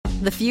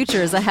The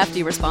future is a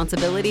hefty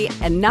responsibility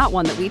and not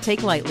one that we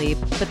take lightly.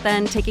 But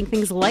then taking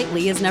things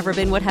lightly has never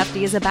been what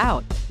Hefty is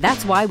about.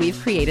 That's why we've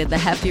created the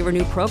Hefty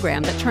Renew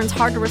program that turns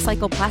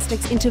hard-to-recycle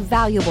plastics into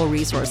valuable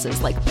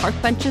resources like park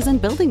benches and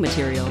building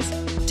materials.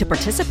 To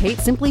participate,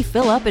 simply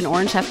fill up an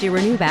orange Hefty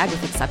Renew bag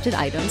with accepted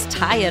items,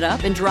 tie it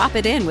up, and drop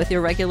it in with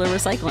your regular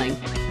recycling.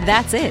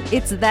 That's it.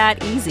 It's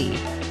that easy.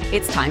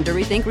 It's time to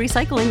rethink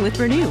recycling with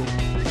Renew.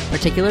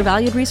 Particular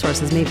valued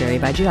resources may vary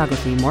by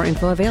geography. More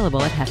info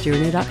available at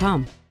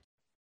heftyrenew.com.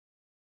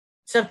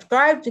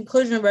 Subscribe to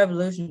Inclusion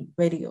Revolution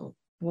Radio,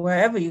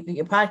 wherever you get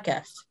your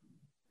podcasts.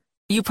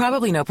 You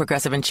probably know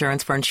Progressive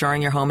Insurance for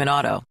insuring your home and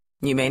auto.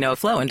 You may know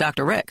Flo and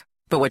Dr. Rick.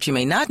 But what you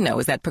may not know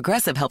is that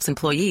Progressive helps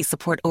employees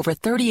support over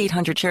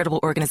 3,800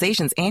 charitable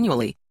organizations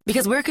annually,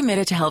 because we're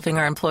committed to helping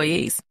our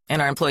employees,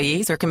 and our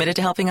employees are committed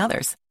to helping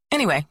others.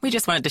 Anyway, we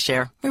just wanted to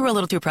share. We were a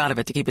little too proud of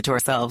it to keep it to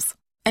ourselves.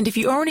 And if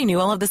you already knew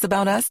all of this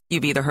about us,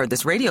 you've either heard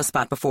this radio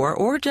spot before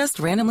or just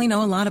randomly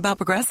know a lot about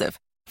Progressive.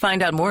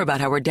 Find out more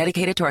about how we're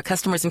dedicated to our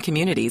customers and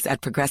communities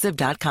at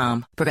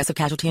Progressive.com. Progressive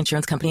Casualty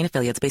Insurance Company and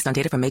Affiliates, based on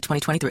data from May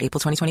 2020 through April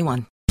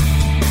 2021.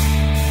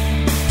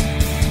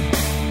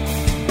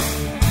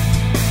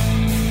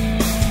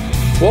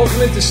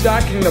 Welcome into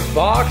Stacking the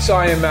Box.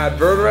 I am Matt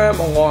Verderam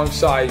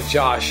alongside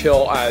Josh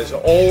Hill as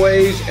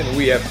always, and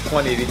we have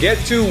plenty to get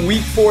to.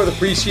 Week 4 of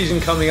the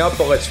preseason coming up,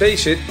 but let's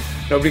face it,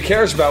 nobody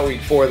cares about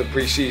week 4 of the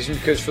preseason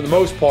because for the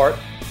most part,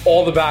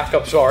 all the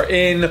backups are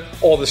in,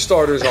 all the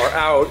starters are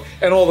out,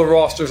 and all the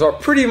rosters are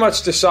pretty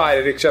much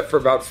decided except for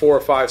about 4 or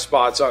 5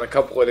 spots on a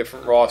couple of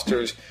different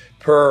rosters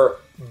per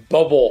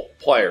bubble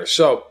player.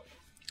 So,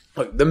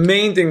 look, the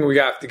main thing we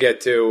have to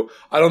get to,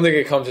 I don't think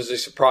it comes as a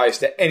surprise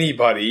to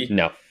anybody.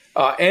 No.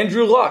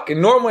 Andrew Luck.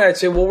 And normally I'd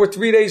say, well, we're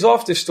 3 days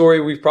off this story.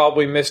 We've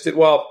probably missed it.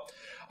 Well,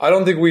 I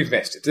don't think we've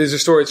missed it. There's a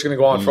story that's going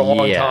to go on for a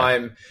long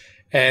time,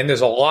 and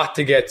there's a lot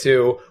to get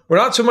to. We're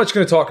not so much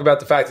going to talk about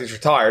the fact that he's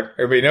retired.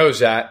 Everybody knows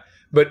that.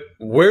 But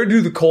where do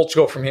the Colts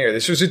go from here?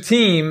 This was a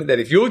team that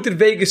if you looked at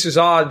Vegas's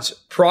odds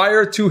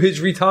prior to his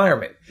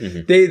retirement,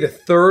 they had the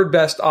 3rd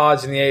best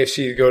odds in the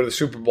AFC to go to the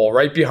Super Bowl,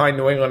 right behind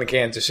New England and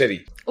Kansas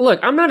City. Look,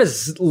 I'm not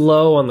as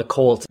low on the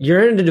Colts.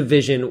 You're in a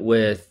division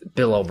with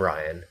Bill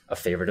O'Brien, a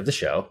favorite of the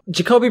show.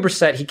 Jacoby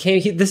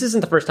Brissett, this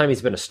isn't the first time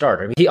he's been a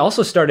starter. I mean, he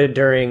also started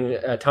during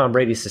Tom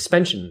Brady's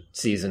suspension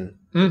season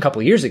a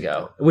couple years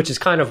ago, which is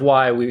kind of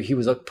why he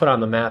was put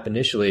on the map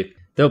initially.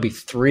 There'll be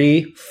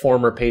 3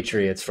 former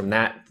Patriots from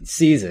that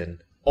season,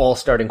 all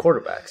starting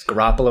quarterbacks.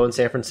 Garoppolo in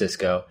San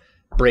Francisco,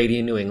 Brady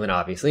in New England,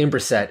 obviously, and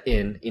Brissett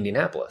in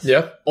Indianapolis.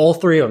 Yeah. All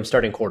 3 of them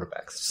starting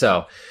quarterbacks.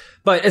 So,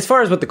 but as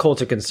far as what the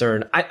Colts are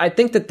concerned, I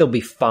think that they'll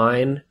be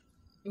fine.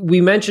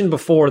 We mentioned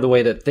before the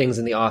way that things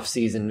in the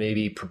offseason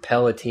maybe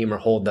propel a team or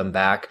hold them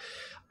back.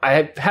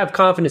 I have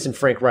confidence in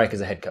Frank Reich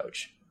as a head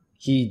coach.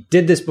 He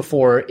did this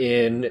before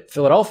in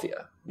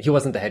Philadelphia. He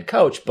wasn't the head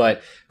coach,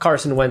 but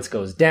Carson Wentz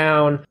goes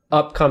down.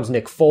 Up comes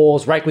Nick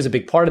Foles. Reich was a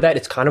big part of that.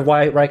 It's kind of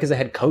why Reich is a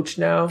head coach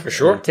now. For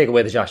sure. Take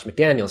away the Josh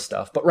McDaniels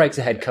stuff. But Reich's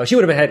a head coach. He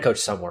would have been head coach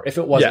somewhere if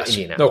it wasn't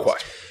Indianapolis. No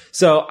question.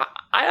 So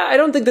I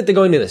don't think that they're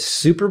going to the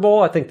Super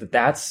Bowl. I think that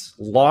that's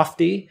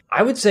lofty.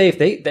 I would say if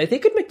they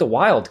could make the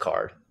wild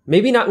card.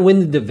 Maybe not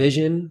win the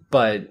division,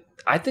 but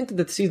I think that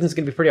the season's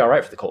going to be pretty all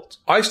right for the Colts.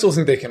 I still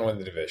think they can win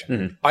the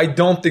division. I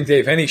don't think they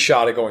have any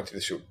shot at going to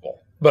the Super Bowl.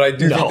 But I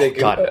do think they can.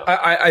 God, no.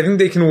 I think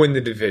they can win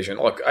the division.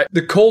 Look,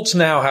 the Colts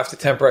now have to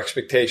temper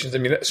expectations. I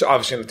mean, so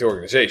obviously not the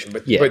organization,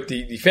 but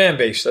the fan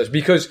base does,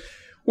 because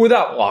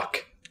without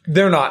Luck,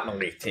 they're not an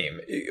elite team.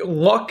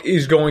 Luck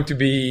is going to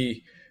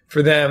be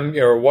for them,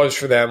 or was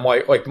for them,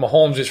 like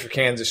Mahomes is for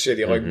Kansas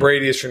City, like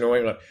Brady is for New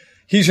England.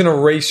 He's an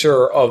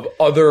eraser of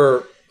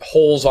other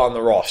holes on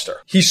the roster.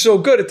 He's so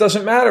good, it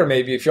doesn't matter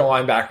maybe if your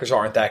linebackers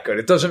aren't that good.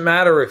 It doesn't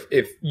matter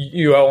if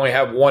you only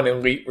have one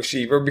elite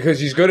receiver,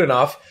 because he's good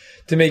enough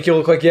to make you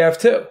look like you have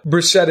 2.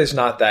 Brissett is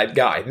not that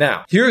guy.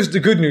 Now, here's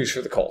the good news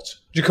for the Colts.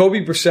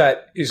 Jacoby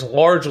Brissett is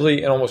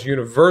largely and almost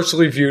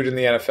universally viewed in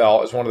the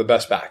NFL as one of the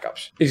best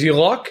backups. Is he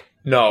Luck?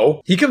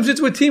 No. He comes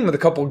into a team with a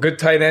couple of good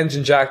tight ends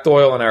in Jack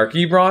Doyle and Eric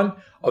Ebron,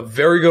 a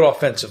very good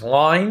offensive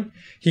line.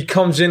 He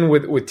comes in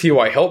with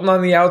T.Y. Hilton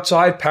on the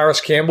outside,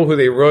 Paris Campbell, who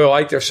they really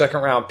like, their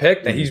 2nd-round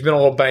pick. Now, he's been a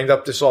little banged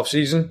up this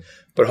offseason,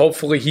 but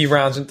hopefully he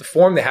rounds into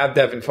form. They have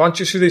Devin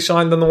Funchess, who they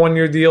signed on the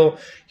 1-year deal.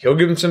 He'll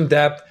give him some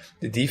depth.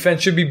 The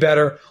defense should be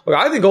better. Look,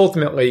 I think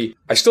ultimately,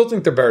 I still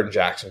think they're better than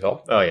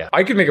Jacksonville. Oh, yeah.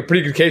 I could make a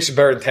pretty good case of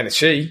better than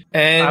Tennessee.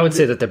 And I would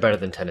say that they're better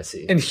than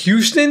Tennessee. And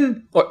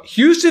Houston, look,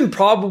 Houston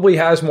probably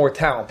has more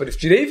talent, but if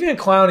Jadeveon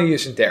Clowney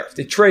isn't there, if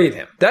they trade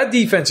him, that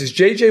defense is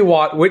J.J.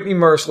 Watt, Whitney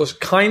Merciless,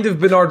 kind of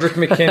Benardrick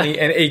McKinney,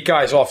 and 8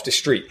 guys off the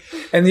street.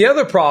 And the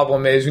other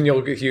problem is, when you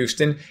look at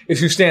Houston,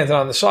 is who's standing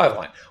on the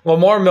sideline.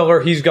 Lamar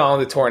Miller, he's gone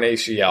with a torn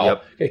ACL.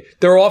 Yep. Okay.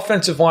 Their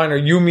offensive line are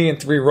Yumi and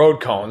 3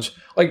 road cones.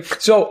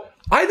 So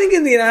I think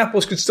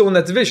Indianapolis could still win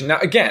that division. Now,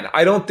 again,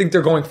 I don't think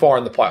they're going far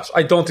in the playoffs.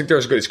 I don't think they're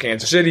as good as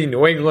Kansas City,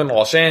 New England,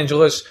 Los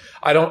Angeles.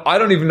 I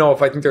don't even know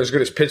if I think they're as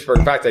good as Pittsburgh.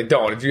 In fact, I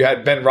don't. If you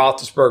had Ben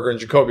Roethlisberger and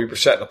Jacoby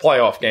Brissett in a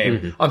playoff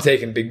game, I'm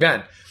taking Big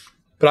Ben.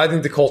 But I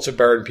think the Colts are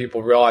better than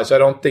people realize. I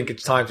don't think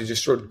it's time to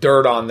just throw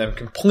dirt on them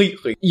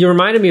completely. You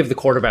reminded me of the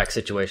quarterback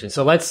situation.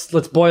 So let's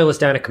boil this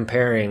down to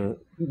comparing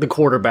the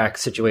quarterback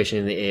situation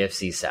in the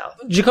AFC South.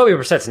 Jacoby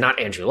Brissett's not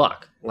Andrew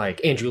Luck.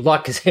 Like, Andrew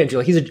Luck is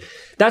Andrew Luck.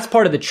 That's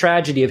part of the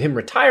tragedy of him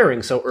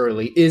retiring so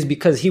early, is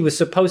because he was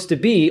supposed to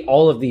be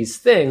all of these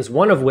things,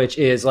 one of which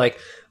is like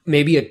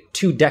maybe a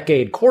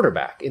 2-decade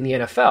quarterback in the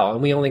NFL.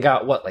 And we only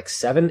got,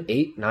 7,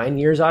 8, 9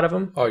 years out of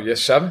him? Oh,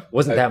 yes, 7?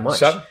 Wasn't that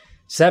much.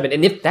 7.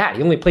 And if that,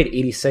 he only played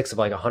 86 of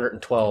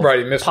 112. Right,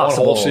 he missed one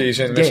whole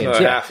season, missed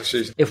another half a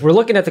season. If we're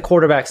looking at the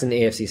quarterbacks in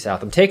the AFC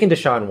South, I'm taking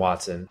Deshaun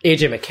Watson.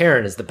 A.J.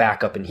 McCarron is the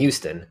backup in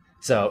Houston.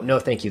 So no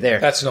thank you there.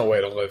 That's no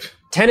way to live.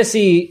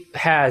 Tennessee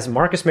has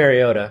Marcus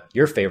Mariota,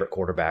 your favorite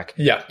quarterback.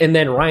 Yeah. And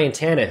then Ryan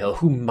Tannehill,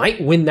 who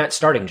might win that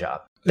starting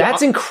job.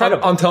 That's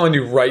incredible. I'm telling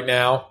you right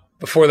now,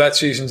 before that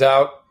season's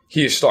out,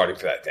 he is starting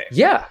for that team.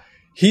 Yeah.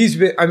 He's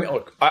been,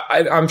 look,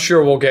 I'm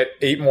sure we'll get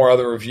 8 more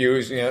other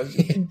reviews,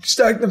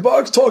 stacking the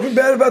box, talking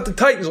bad about the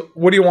Titans.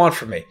 What do you want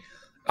from me?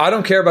 I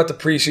don't care about the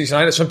preseason.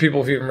 I know some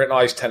people have even written,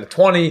 he's 10 to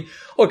 20.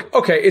 Look,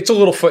 okay, it's a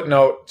little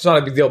footnote. It's not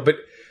a big deal. But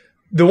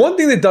the one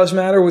thing that does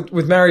matter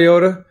with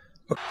Mariota.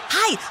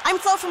 Hi, I'm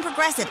Flo from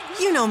Progressive.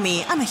 You know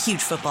me, I'm a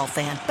huge football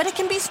fan, but it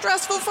can be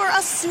stressful for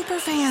us super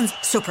fans.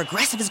 So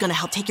Progressive is going to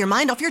help take your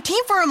mind off your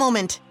team for a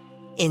moment.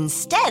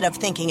 Instead of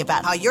thinking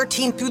about how your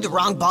team threw the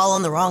wrong ball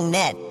on the wrong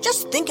net,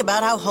 just think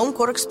about how Home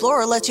Quote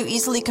Explorer lets you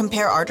easily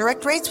compare our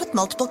direct rates with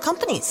multiple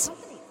companies.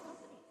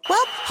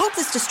 Well, hope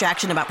this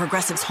distraction about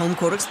Progressive's Home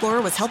Quote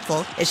Explorer was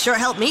helpful. It sure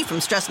helped me from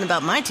stressing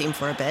about my team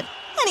for a bit.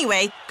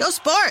 Anyway, go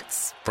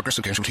sports!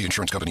 Progressive Casualty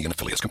Insurance Company and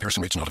Affiliates.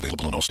 Comparison rates not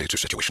available in all states or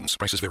situations.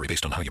 Prices vary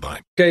based on how you buy.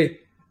 Okay,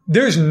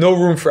 there's no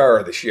room for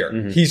error this year.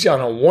 Mm-hmm. He's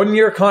on a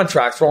 1-year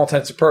contract for all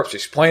intents and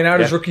purposes. He's playing out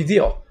his rookie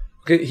deal.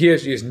 Okay, he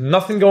has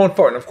nothing going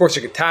forward. And of course,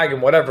 you could tag him,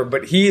 whatever,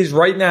 but he is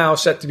right now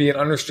set to be an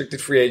unrestricted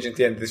free agent at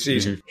the end of the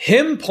season. Mm-hmm.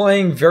 Him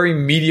playing very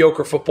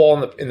mediocre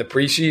football in the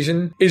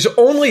preseason is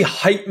only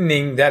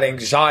heightening that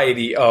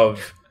anxiety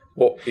of,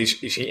 is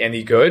he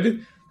any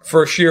good?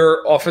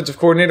 First-year offensive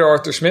coordinator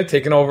Arthur Smith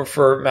taking over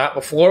for Matt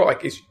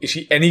LaFleur. Is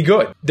he any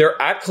good?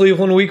 They're at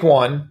Cleveland week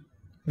 1.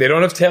 They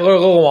don't have Taylor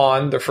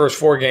Lewan their first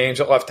 4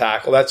 games at left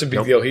tackle. That's a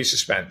big deal. He's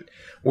suspended.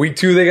 Week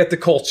 2, they get the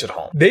Colts at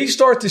home. They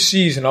start the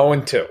season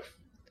 0-2.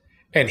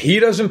 And he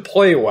doesn't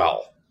play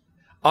well.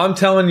 I'm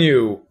telling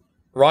you,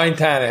 Ryan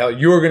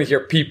Tannehill, you're going to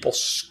hear people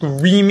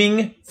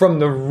screaming from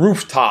the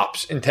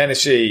rooftops in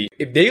Tennessee.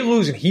 If they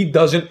lose and he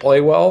doesn't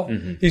play well,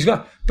 he's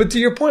gone. But to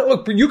your point,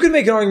 look, you can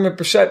make an argument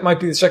Brissett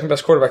might be the second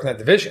best quarterback in that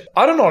division.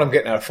 I don't know what I'm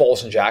getting out of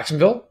Foles in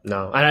Jacksonville.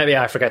 No.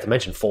 I forgot to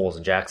mention Foles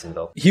in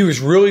Jacksonville. He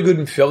was really good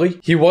in Philly.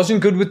 He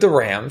wasn't good with the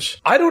Rams.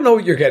 I don't know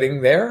what you're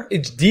getting there.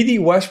 It's D.D.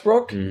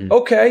 Westbrook.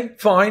 Okay,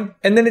 fine.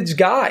 And then it's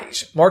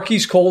guys.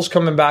 Marquise Cole's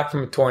coming back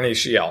from a torn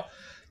ACL.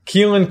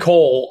 Keelan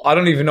Cole, I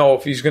don't even know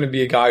if he's going to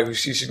be a guy who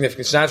sees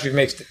significant snaps if he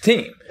makes the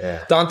team.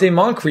 Yeah. Dante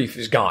Moncrief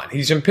is gone.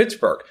 He's in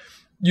Pittsburgh.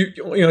 You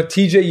know,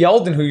 TJ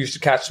Yeldon, who used to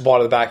catch the ball out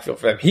of the backfield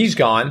for them, he's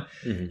gone.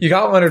 You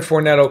got Leonard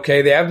Fournette,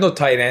 okay. They have no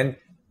tight end.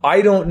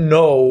 I don't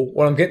know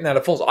what I'm getting out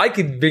of Foles. I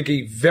could make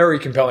a very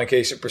compelling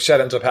case that Brissett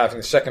ends up having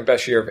the second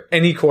best year of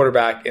any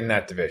quarterback in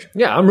that division.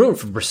 Yeah, I'm rooting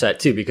for Brissett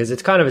too, because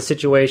it's kind of a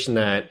situation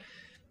that,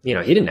 he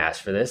didn't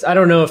ask for this. I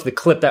don't know if the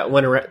clip that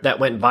went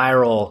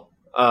viral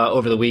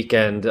over the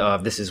weekend,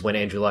 this is when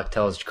Andrew Luck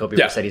tells Jacoby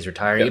Brissett he's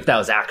retiring, if that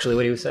was actually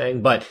what he was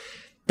saying. But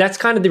that's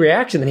kind of the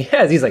reaction that he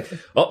has. He's like,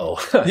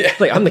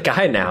 I'm the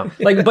guy now.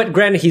 But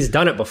granted, he's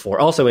done it before.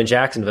 Also in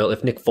Jacksonville,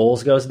 if Nick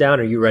Foles goes down,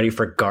 are you ready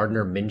for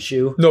Gardner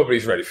Minshew?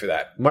 Nobody's ready for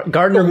that.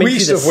 Gardner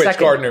Minshew, the second.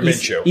 Gardner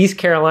Minshew. East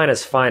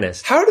Carolina's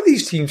finest. How do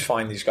these teams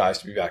find these guys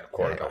to be backup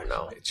quarterbacks? I don't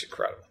know. It's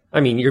incredible.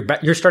 I mean,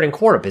 your starting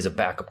quarterback is a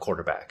backup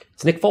quarterback.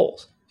 It's Nick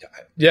Foles.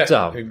 Yeah,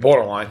 so,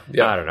 borderline.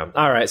 Yeah. I don't know.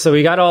 All right, so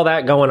we got all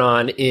that going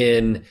on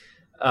in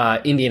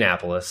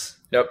Indianapolis.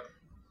 Yep.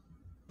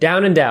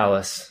 Down in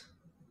Dallas,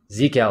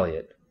 Zeke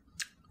Elliott.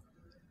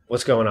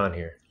 What's going on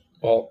here?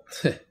 Well,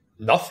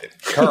 nothing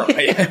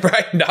currently,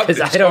 right? Nothing's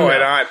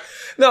going on.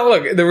 No,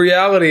 look, the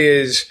reality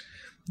is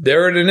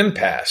they're at an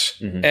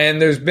impasse, and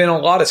there's been a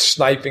lot of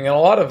sniping and a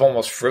lot of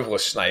almost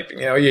frivolous sniping.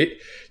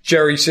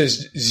 Jerry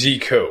says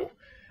Zeke who?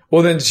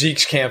 Well, then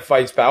Zeke's camp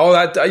fights back. Oh,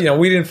 that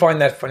we didn't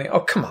find that funny. Oh,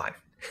 come on.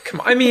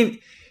 I mean,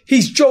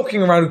 he's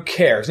joking around. Who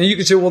cares? And you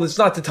can say, well, it's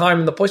not the time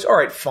and the place. All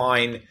right,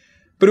 fine.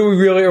 But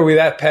are we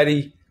that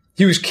petty?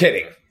 He was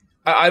kidding.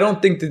 I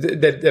don't think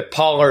that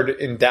Pollard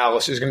in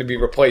Dallas is going to be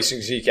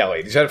replacing Zeke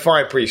Elliott. He's had a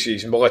fine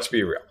preseason, but let's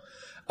be real.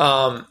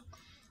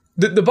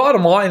 The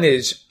bottom line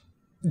is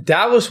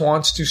Dallas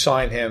wants to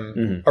sign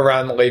him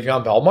around the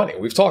Le'Veon Bell money.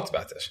 We've talked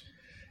about this.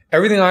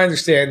 Everything I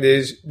understand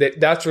is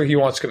that's where he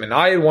wants to come in.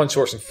 I had one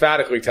source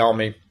emphatically tell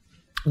me,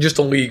 just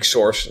a league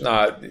source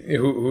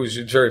who's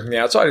observing from the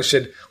outside, who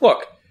said,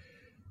 look,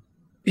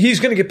 he's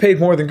going to get paid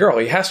more than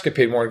Gurley. He has to get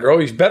paid more than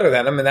Gurley. He's better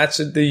than him, and that's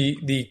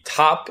the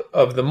top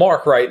of the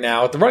mark right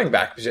now at the running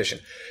back position.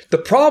 The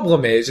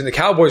problem is, and the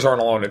Cowboys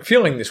aren't alone in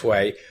feeling this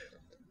way,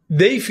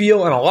 they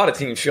feel, and a lot of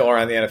teams feel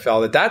around the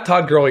NFL, that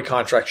Todd Gurley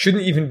contract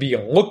shouldn't even be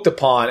looked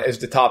upon as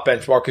the top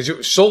benchmark because it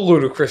was so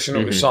ludicrous and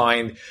it was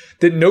signed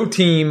that no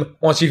team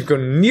wants to even go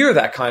near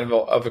that kind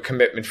of a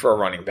commitment for a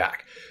running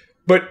back.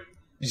 But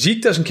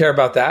Zeke doesn't care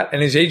about that,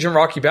 and his agent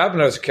Rocky Babin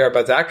doesn't care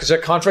about that because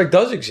that contract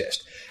does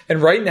exist.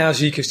 And right now,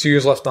 Zeke has 2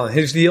 years left on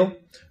his deal.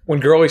 When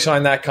Gurley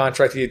signed that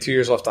contract, he had 2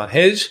 years left on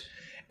his.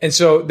 And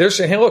so they're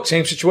saying, hey, look,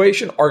 same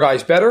situation. Our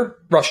guy's better.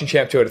 Rushing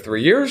champ 2 out of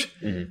 3 years.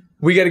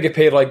 We got to get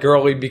paid like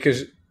Gurley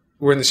because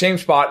we're in the same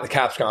spot and the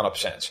cap's gone up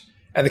since.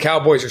 And the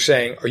Cowboys are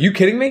saying, are you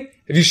kidding me?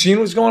 Have you seen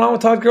what's going on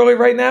with Todd Gurley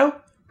right now?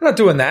 We're not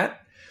doing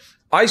that.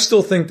 I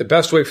still think the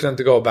best way for them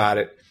to go about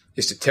it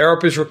is to tear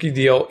up his rookie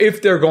deal,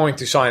 if they're going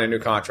to sign a new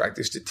contract,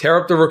 is to tear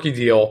up the rookie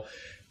deal,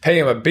 pay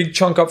him a big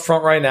chunk up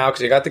front right now because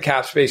they got the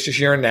cap space this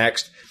year and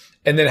next,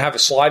 and then have a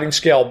sliding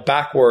scale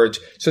backwards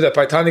so that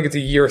by the time they get to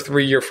year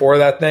 3, year 4 of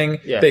that thing,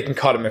 they can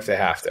cut him if they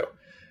have to.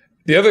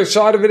 The other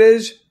side of it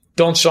is,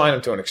 don't sign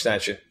him to an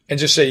extension and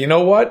just say, you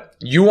know what?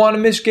 You want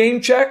to miss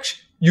game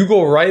checks? You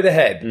go right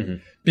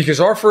ahead.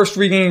 Because our first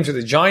 3 games are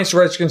the Giants,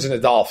 Redskins, and the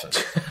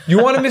Dolphins.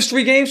 You want to miss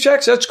 3 game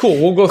checks? That's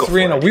cool. We'll go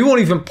 3-0. We won't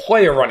even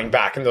play a running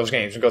back in those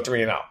games and go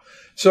 3-0.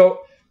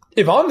 So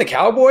if I'm the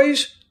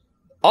Cowboys,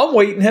 I'm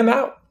waiting him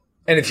out.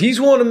 And if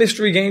he's willing to miss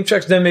 3 game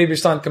checks, then maybe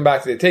it's time to come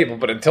back to the table.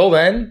 But until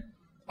then,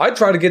 I'd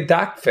try to get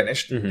Dak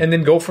finished and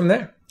then go from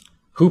there.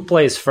 Who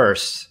plays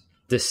first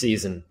this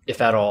season, if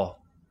at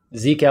all?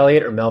 Zeke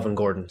Elliott or Melvin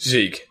Gordon?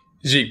 Zeke.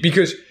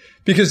 Because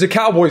the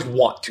Cowboys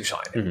want to sign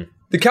him.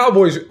 The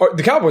Cowboys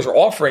are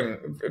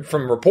offering,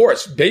 from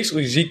reports,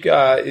 basically Zeke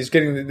is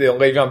getting the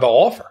Le'Veon Bell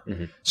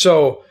offer.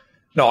 So,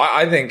 no,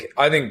 I think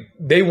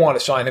they want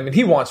to sign him, and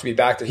he wants to be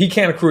back there. He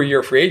can't accrue a year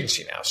of free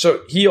agency now,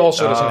 so he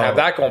also doesn't have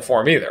that going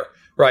for him either,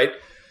 right?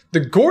 The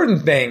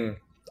Gordon thing,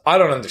 I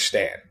don't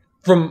understand.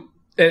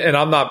 And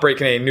I'm not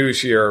breaking any news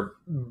here,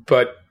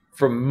 but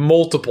from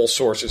multiple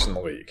sources in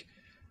the league,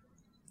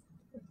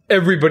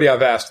 everybody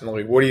I've asked in the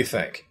league, what do you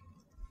think?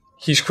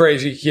 He's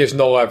crazy. He has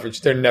no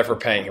leverage. They're never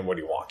paying him what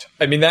he wants.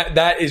 I mean,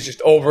 that is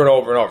just over and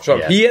over and over. So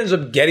if he ends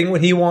up getting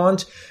what he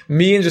wants,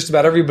 me and just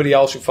about everybody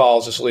else who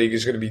follows this league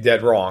is going to be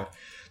dead wrong.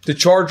 The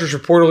Chargers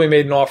reportedly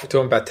made an offer to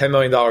him about $10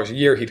 million a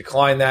year. He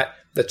declined that.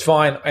 That's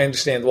fine. I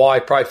understand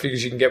why. Probably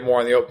figures you can get more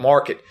on the open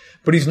market.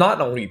 But he's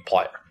not an elite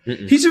player.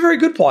 He's a very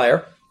good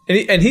player,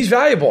 and he's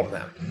valuable to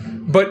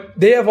them. But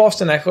they have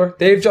Austin Eckler.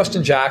 They have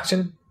Justin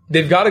Jackson.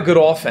 They've got a good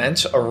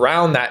offense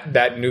around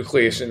that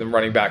nucleus in the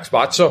running back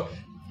spot. So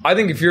I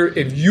think if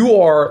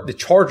you are the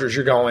Chargers,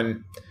 you're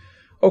going,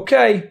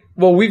 okay,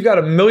 well, we've got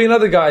a million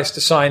other guys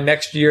to sign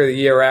next year, the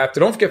year after.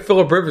 Don't forget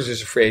Phillip Rivers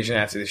is a free agent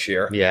after this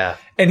year. Yeah.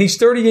 And he's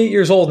 38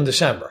 years old in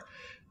December.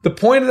 The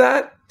point of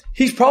that,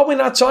 he's probably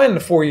not signing a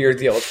 4-year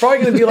deal. It's probably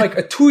going to be like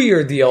a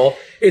 2-year deal.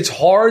 It's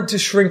hard to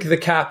shrink the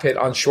cap hit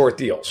on short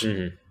deals.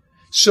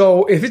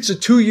 So if it's a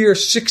 2-year,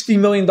 $60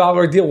 million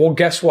deal, well,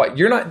 guess what?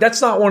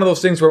 That's not one of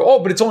those things where,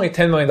 but it's only a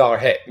 $10 million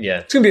hit. Yeah.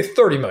 It's going to be a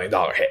 $30 million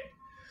hit.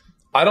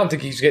 I don't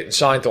think he's getting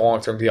signed to a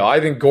long-term deal.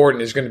 I think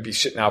Gordon is going to be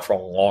sitting out for a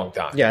long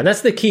time. Yeah, and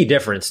that's the key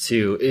difference,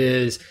 too,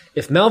 is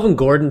if Melvin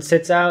Gordon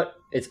sits out,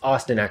 it's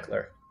Austin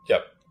Eckler.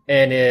 Yep.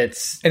 And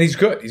he's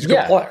good. He's a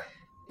good player.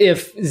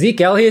 If Zeke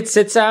Elliott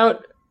sits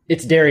out,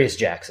 it's Darius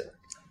Jackson.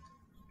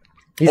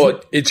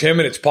 It's him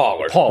and it's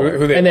Pollard.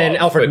 Who they and then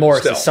love, Alfred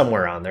Morris still is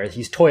somewhere on there.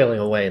 He's toiling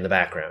away in the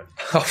background.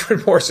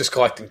 Alfred Morris is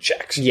collecting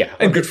checks. Yeah.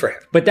 And good for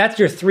him. But that's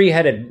your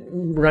 3-headed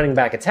running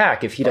back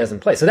attack if he doesn't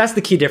play. So that's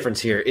the key difference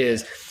here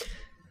is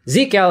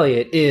Zeke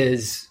Elliott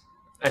is,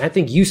 and I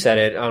think you said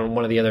it on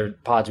one of the other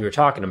pods we were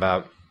talking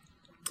about,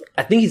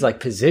 I think he's like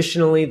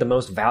positionally the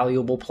most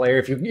valuable player.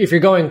 If you're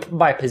going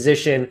by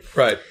position,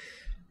 right?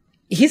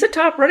 He's a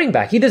top running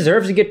back. He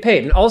deserves to get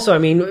paid. And also, I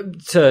mean,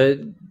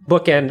 to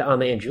bookend on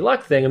the Andrew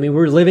Luck thing, I mean,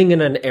 we're living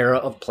in an era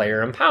of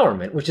player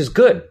empowerment, which is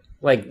good.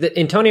 Like the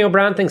Antonio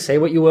Brown thing, say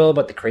what you will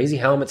about the crazy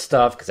helmet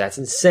stuff, because that's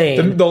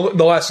insane. The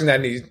last thing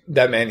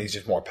that man needs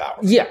is more power.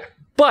 Yeah.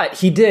 But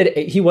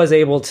he was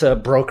able to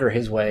broker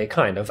his way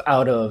kind of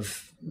out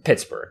of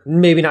Pittsburgh.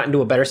 Maybe not into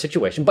a better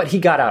situation, but he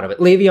got out of it.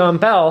 Le'Veon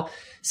Bell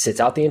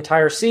sits out the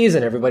entire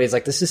season. Everybody's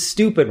like, this is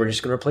stupid. We're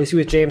just going to replace you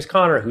with James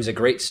Conner, who's a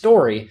great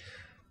story.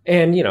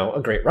 And,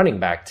 a great running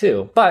back,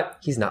 too. But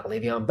he's not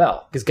Le'Veon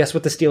Bell. Because guess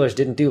what the Steelers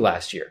didn't do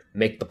last year?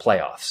 Make the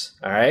playoffs.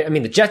 All right? I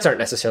mean, the Jets aren't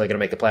necessarily going to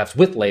make the playoffs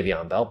with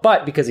Le'Veon Bell.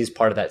 But because he's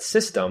part of that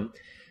system,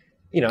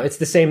 it's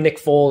the same Nick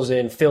Foles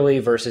in Philly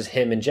versus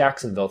him in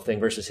Jacksonville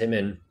thing versus him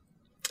in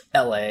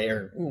LA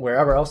or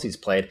wherever else he's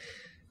played.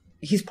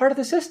 He's part of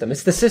the system.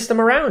 It's the system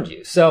around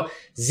you. So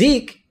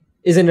Zeke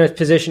is in a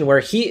position where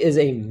he is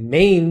a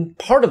main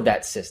part of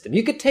that system.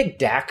 You could take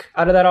Dak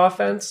out of that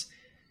offense.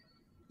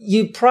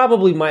 You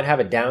probably might have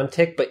a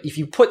downtick, but if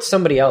you put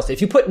somebody else,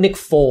 if you put Nick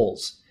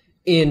Foles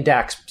in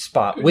Dak's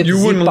spot with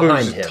Zeke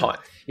behind him,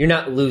 you're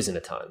not losing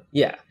a ton.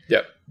 Yeah.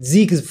 Yep.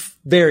 Zeke is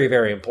very,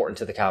 very important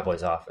to the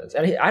Cowboys offense.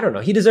 And I don't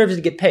know. He deserves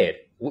to get paid.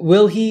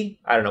 Will he?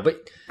 I don't know.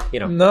 But,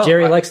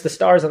 Jerry likes the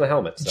stars on the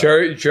helmet.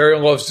 So. Jerry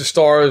loves the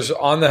stars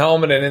on the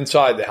helmet and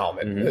inside the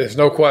helmet. There's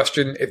no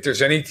question. If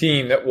there's any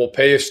team that will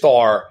pay a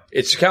star,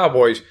 it's the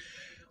Cowboys.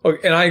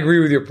 Look, and I agree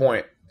with your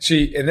point.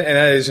 See, and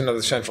that is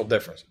another central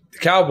difference. The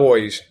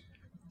Cowboys,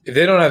 if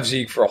they don't have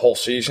Zeke for a whole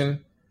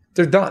season,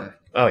 they're done.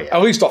 Oh, yeah.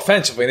 At least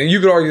offensively. And you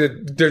could argue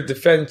that their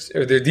defense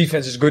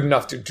is good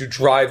enough to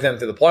drive them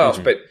to the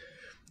playoffs, but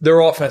their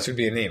offense would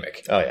be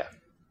anemic. Oh, yeah.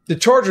 The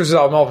Chargers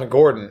without Melvin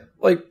Gordon,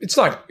 like it's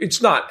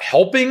not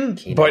helping.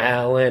 Keenan but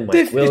Allen,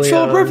 Mike Williams. it's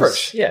Phillip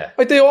Rivers. Yeah,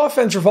 like the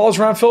offense revolves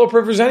around Phillip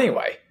Rivers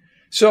anyway.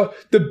 So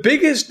the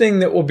biggest thing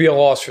that will be a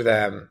loss for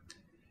them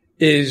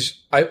is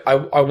I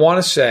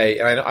want to say,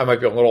 and I might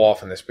be a little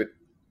off on this, but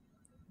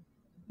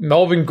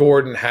Melvin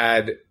Gordon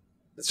had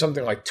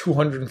something like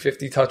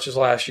 250 touches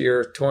last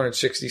year,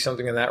 260,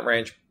 something in that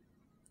range.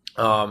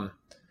 Don't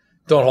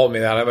hold me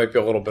to that. I might be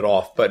a little bit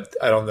off, but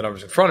I don't have the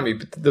numbers in front of me.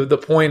 But the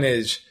point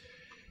is,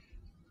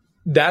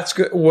 that's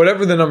good.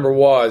 Whatever the number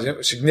was, it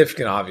was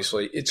significant,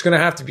 obviously. It's going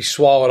to have to be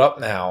swallowed up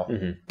now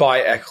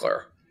by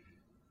Eckler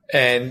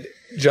and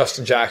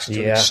Justin Jackson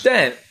to an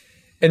extent.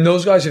 And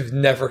those guys have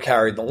never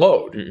carried the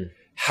load.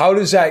 How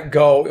does that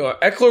go?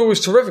 Eckler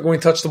was terrific when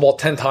he touched the ball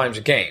 10 times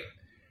a game.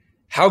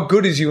 How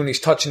good is he when he's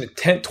touching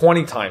it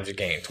 20 times a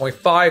game,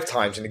 25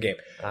 times in a game?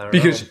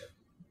 Because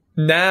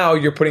now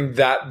you're putting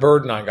that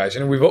burden on guys.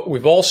 And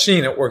we've all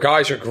seen it where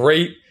guys are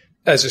great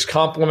as this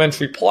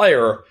complementary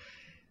player,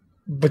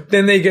 but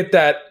then they get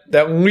that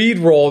lead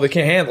role they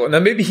can't handle it. Now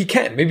maybe he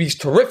can. Maybe he's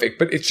terrific,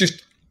 but it's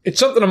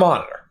something to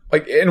monitor.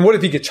 Like, and what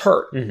if he gets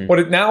hurt? What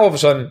if now all of a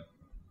sudden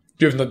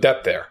you have no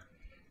depth there?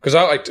 Because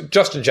I like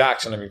Justin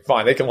Jackson. I mean,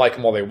 fine, they can like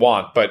him all they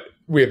want, but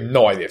we have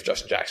no idea if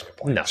Justin Jackson can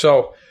play. No.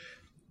 So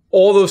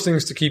all those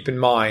things to keep in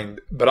mind.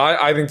 But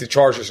I think the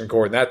Chargers and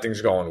Gordon, that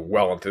thing's going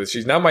well into the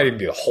season. That might even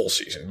be the whole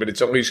season, but it's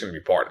at least going to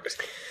be part of it.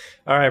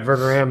 All right,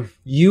 Verderame,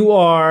 you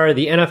are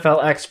the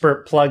NFL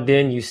expert plugged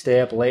in. You stay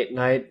up late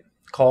night.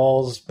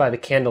 Calls by the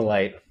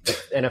candlelight.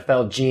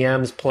 NFL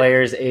GMs,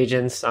 players,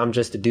 agents. I'm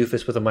just a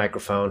doofus with a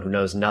microphone who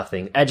knows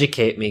nothing.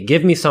 Educate me.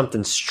 Give me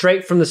something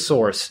straight from the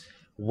source.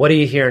 What are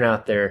you hearing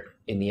out there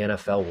in the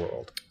NFL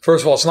world?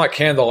 First of all, it's not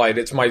candlelight.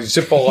 It's my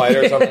Zippo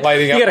lighters. I'm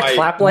lighting up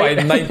my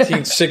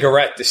 19th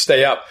cigarette to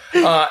stay up.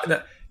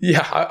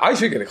 I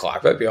should get a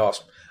clap. That'd be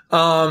awesome.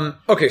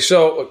 Okay,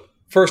 so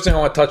first thing I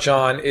want to touch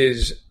on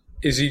is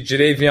the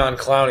Jadeveon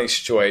Clowney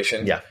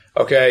situation. Yeah.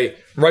 Okay,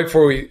 right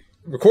before we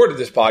recorded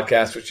this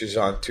podcast, which is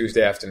on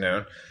Tuesday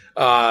afternoon,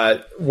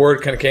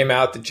 word kind of came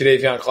out that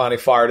Jadeveon Clowney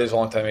fired his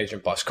longtime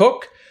agent, Bus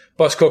Cook.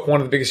 Bus Cook, one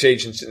of the biggest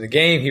agents in the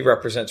game. He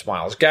represents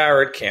Myles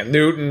Garrett, Cam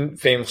Newton,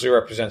 famously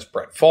represents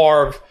Brett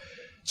Favre.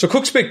 So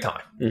Cook's big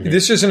time.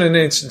 This isn't an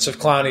instance of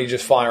Clowney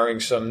just firing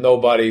some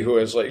nobody who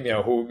has,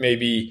 who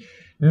maybe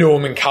knew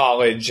him in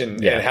college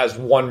and has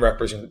one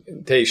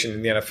representation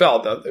in the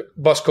NFL.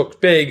 Bus Cook's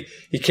big.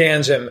 He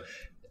cans him.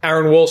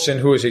 Aaron Wilson,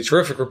 who is a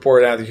terrific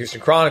reporter out of the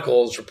Houston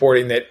Chronicle, is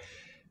reporting that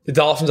the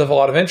Dolphins have a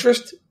lot of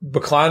interest,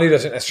 but Clowney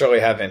doesn't necessarily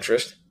have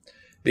interest.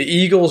 The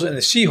Eagles and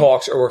the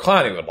Seahawks are where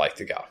Clowney would like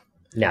to go.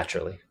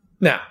 Naturally.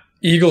 Now,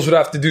 Eagles would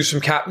have to do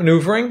some cap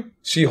maneuvering.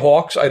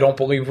 Seahawks, I don't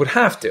believe, would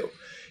have to.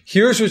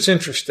 Here's what's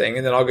interesting,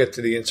 and then I'll get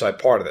to the inside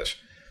part of this.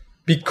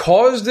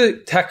 Because the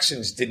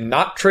Texans did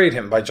not trade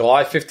him by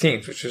July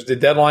 15th, which was the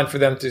deadline for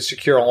them to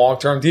secure a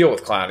long-term deal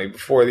with Clowney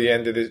before the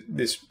end of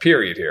this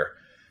period here,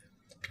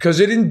 because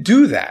they didn't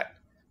do that,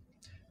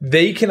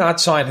 they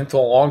cannot sign him to a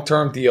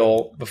long-term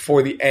deal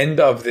before the end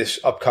of this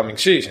upcoming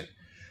season.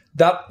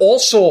 That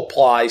also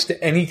applies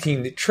to any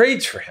team that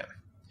trades for him.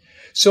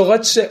 So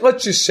let's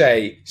just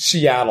say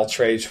Seattle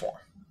trades for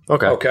him.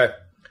 Okay.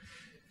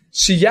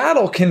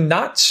 Seattle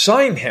cannot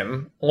sign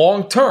him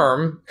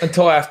long-term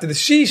until after the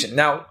season.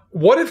 Now,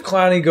 what if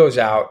Clowney goes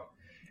out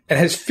and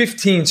has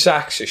 15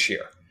 sacks this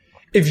year?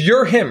 If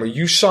you're him, are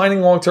you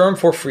signing long-term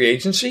for free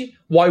agency?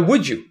 Why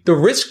would you? The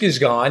risk is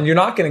gone. You're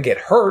not going to get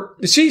hurt.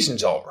 The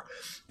season's over.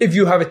 If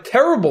you have a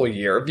terrible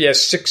year, if he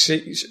has 6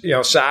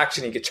 sacks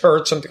and he gets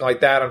hurt, something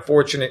like that,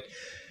 unfortunate,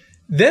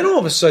 then all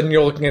of a sudden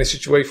you're looking at a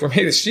situation where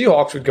maybe the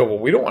Seahawks would go, well,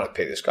 we don't want to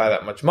pay this guy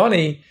that much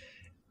money,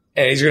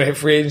 and he's going to hit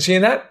free agency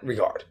in that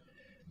regard.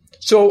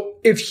 So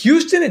if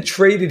Houston had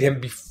traded him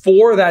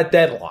before that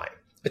deadline,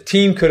 a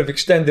team could have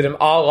extended him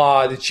a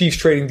la the Chiefs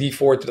trading Dee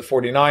Ford to the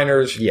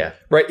 49ers. Yeah.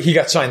 Right? He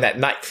got signed that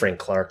night. Frank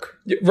Clark.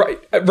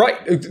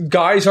 Right.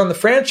 Guys on the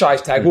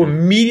franchise tag who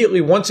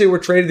immediately, once they were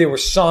traded, they were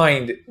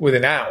signed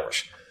within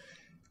hours.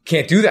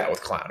 Can't do that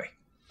with Clowney.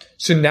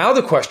 So now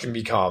the question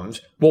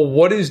becomes, well,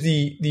 what is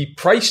the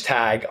price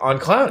tag on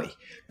Clowney?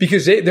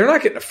 Because they're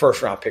not getting a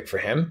first-round pick for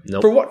him.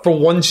 Nope. For what? For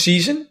one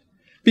season?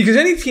 Because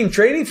any team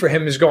trading for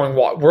him is going,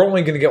 well, we're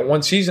only going to get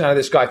one season out of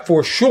this guy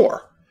for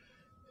sure.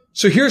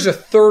 So here's a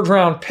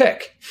third-round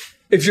pick.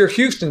 If you're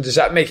Houston, does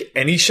that make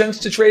any sense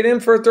to trade him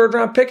for a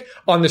third-round pick?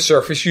 On the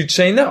surface, you'd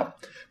say no.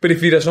 But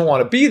if he doesn't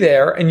want to be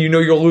there and you know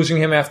you're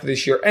losing him after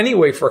this year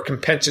anyway for a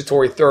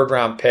compensatory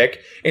third-round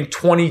pick in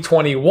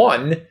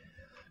 2021,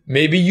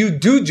 maybe you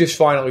do just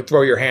finally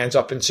throw your hands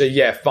up and say,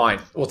 yeah, fine,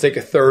 we'll take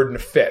a third and a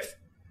fifth.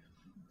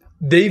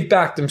 They've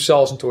backed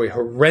themselves into a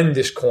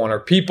horrendous corner.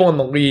 People in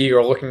the league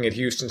are looking at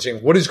Houston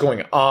saying, what is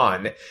going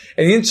on?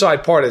 And the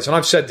inside part is, and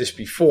I've said this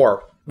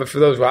before, but for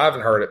those who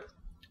haven't heard it,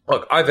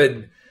 look, I've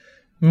had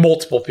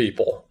multiple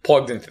people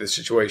plugged into the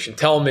situation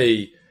tell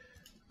me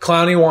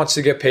Clowney wants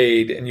to get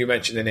paid, and you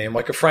mentioned the name,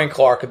 like a Frank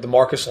Clark, a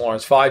DeMarcus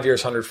Lawrence, 5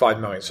 years,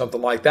 $105 million,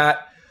 something like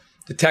that.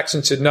 The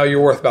Texans said, no,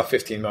 you're worth about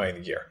 $15 million a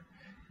year.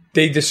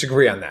 They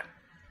disagree on that.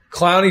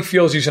 Clowney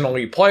feels he's an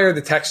elite player.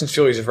 The Texans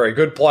feel he's a very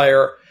good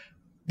player.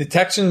 The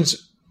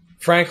Texans,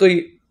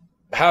 frankly,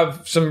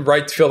 have some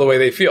right to feel the way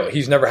they feel.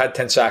 He's never had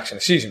 10 sacks in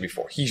a season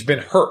before. He's been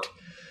hurt.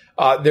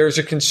 There's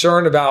a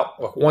concern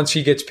about, look, once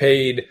he gets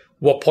paid,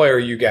 what player are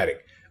you getting?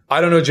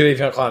 I don't know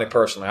Jadeveon Clowney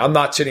personally. I'm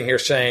not sitting here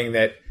saying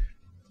that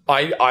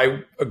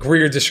I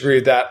agree or disagree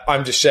with that.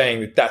 I'm just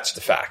saying that that's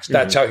the facts.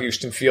 That's how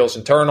Houston feels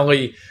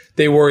internally.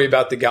 They worry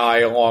about the guy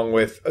along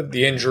with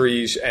the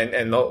injuries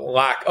and the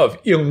lack of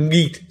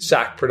elite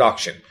sack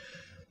production.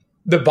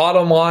 The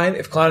bottom line,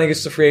 if Clowney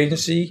gets to free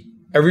agency,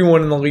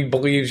 everyone in the league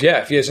believes,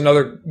 if he has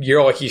another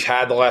year like he's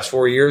had the last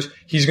 4 years,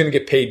 he's going to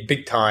get paid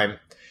big time.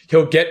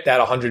 He'll get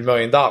that $100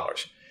 million.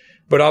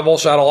 But I've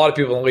also had a lot of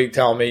people in the league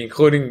tell me,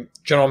 including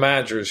general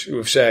managers, who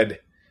have said,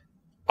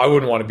 I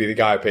wouldn't want to be the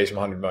guy who pays him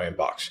 $100 million.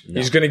 No.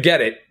 He's going to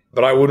get it,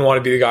 but I wouldn't want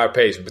to be the guy who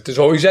pays him. But there's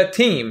always that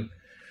team.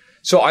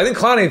 So I think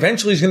Clowney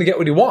eventually is going to get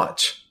what he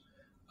wants.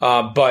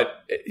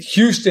 But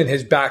Houston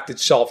has backed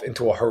itself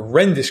into a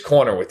horrendous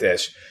corner with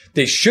this.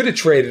 They should have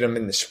traded him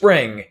in the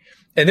spring.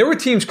 And there were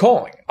teams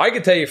calling. I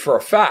can tell you for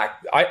a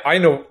fact, I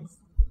know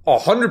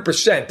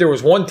 100% there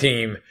was one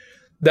team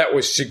that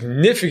was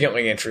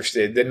significantly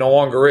interested that no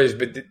longer is.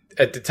 But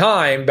at the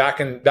time, back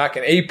in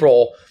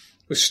April,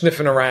 was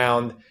sniffing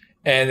around.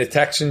 And the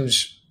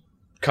Texans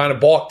kind of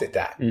balked at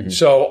that. Mm-hmm.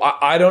 So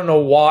I don't know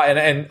why.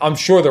 And I'm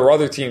sure there are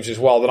other teams as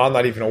well that I'm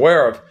not even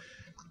aware of.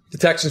 The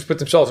Texans put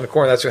themselves in a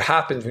corner. That's what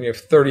happens when you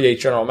have 38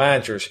 general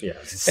managers. Yeah,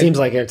 it seems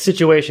like a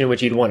situation in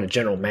which you'd want a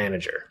general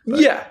manager. But.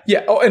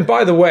 Yeah. Oh, and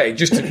by the way,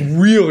 just to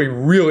really,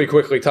 really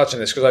quickly touch on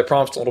this, because I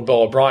promised a little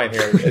Bill O'Brien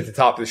here at the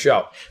top of the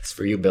show. It's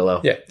for you,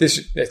 Billo. Yeah,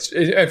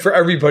 and for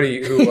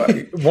everybody who,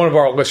 one of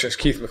our listeners,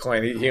 Keith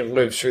McLean, he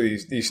lives for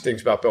these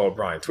things about Bill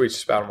O'Brien, tweets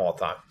us about him all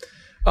the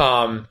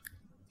time.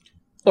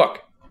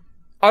 Look,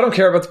 I don't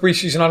care about the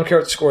preseason. I don't care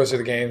what the scores of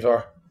the games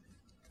are.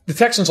 The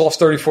Texans lost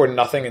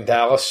 34-0 in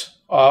Dallas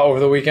over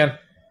the weekend.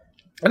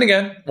 And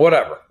again,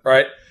 whatever,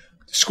 right?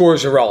 The score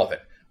is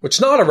irrelevant. What's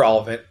not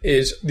irrelevant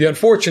is the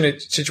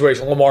unfortunate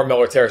situation. Lamar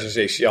Miller tears his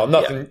ACL.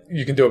 Nothing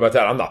you can do about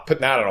that. I'm not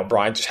putting that on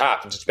O'Brien. It just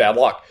happens. It's bad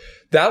luck.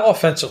 That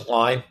offensive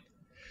line,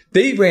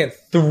 they ran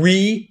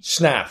 3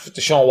 snaps with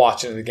Deshaun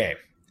Watson in the game.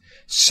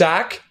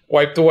 Sack,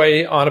 wiped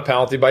away on a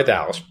penalty by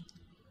Dallas.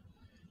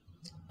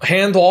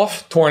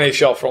 Handoff, torn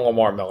ACL for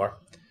Lamar Miller.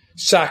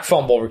 Sack,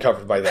 fumble,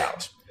 recovered by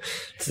Dallas.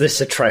 Is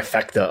this a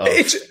trifecta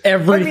of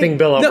everything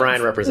Bill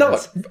O'Brien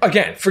represents? No,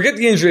 again, forget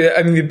the injury.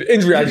 I mean, the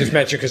injury I just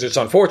mentioned because it's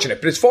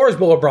unfortunate. But as far as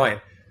Bill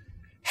O'Brien,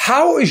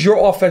 how is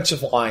your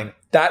offensive line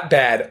that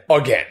bad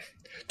again?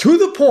 To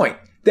the point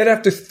that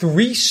after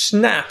 3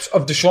 snaps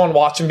of Deshaun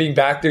Watson being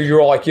back there,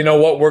 you're all like, you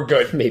know what, we're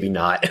good. Maybe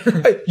not.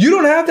 You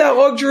don't have that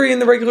luxury in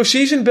the regular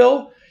season,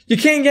 Bill. You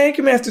can't yank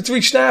him after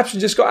 3 snaps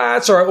and just go,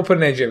 it's all right, we'll put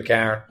in AJ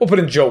McCarron. We'll put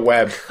in Joe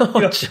Webb.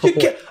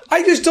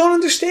 I just don't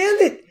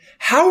understand it.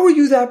 How are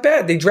you that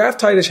bad? They draft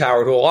Titus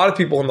Howard, who a lot of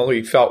people in the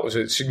league felt was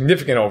a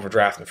significant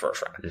overdraft in the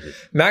first round.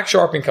 Mm-hmm. Max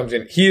Sharping comes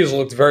in. He has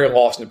looked very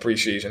lost in the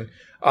preseason.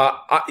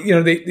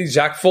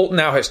 Zach Fulton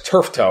now has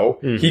turf toe.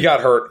 Mm-hmm. He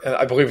got hurt,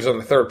 I believe it was on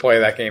the 3rd play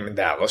of that game in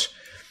Dallas.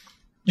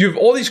 You have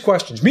all these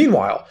questions.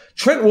 Meanwhile,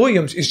 Trent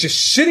Williams is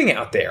just sitting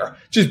out there,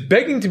 just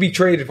begging to be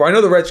traded for. I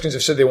know the Redskins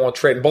have said they won't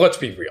trade him, but let's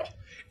be real.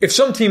 If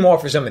some team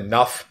offers them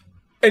enough,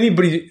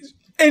 anybody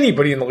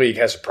in the league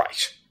has a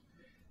price.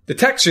 The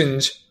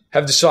Texans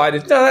have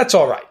decided, no, that's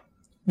all right.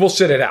 We'll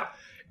sit it out.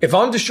 If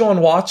I'm Deshaun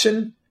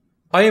Watson,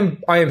 I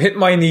am hitting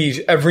my knees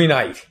every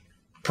night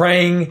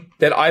praying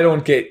that I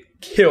don't get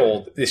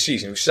killed this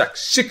season. We sucked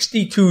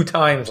 62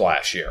 times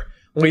last year,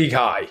 league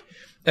high.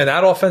 And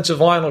that offensive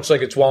line looks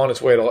like it's well on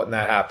its way to letting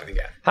that happen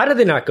again. How did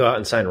they not go out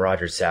and sign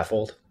Roger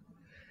Saffold?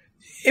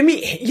 I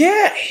mean,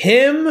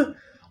 him.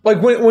 Like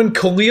when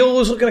Khalil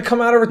was looking to come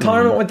out of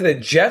retirement, went to the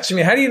Jets. I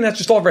mean, how do you not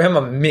just offer him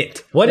a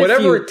mint?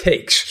 Whatever it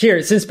takes.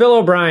 Here, since Bill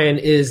O'Brien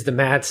is the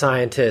mad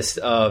scientist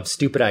of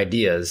stupid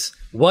ideas,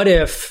 what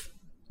if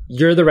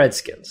you're the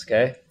Redskins,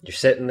 okay? You're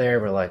sitting there,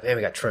 we're like, man,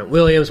 we got Trent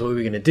Williams. What are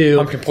we going to do?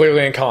 I'm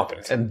completely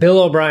incompetent. And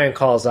Bill O'Brien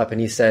calls up and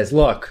he says,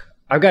 look,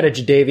 I've got a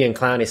Jadeveon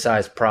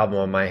Clowney-sized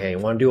problem on my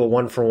hand. Want to do a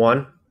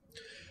 1-for-1?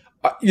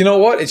 You know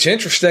what? It's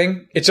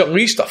interesting. It's at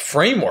least a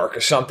framework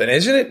or something,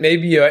 isn't it?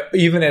 Maybe you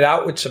even it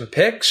out with some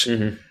picks.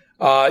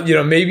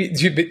 Mm-hmm.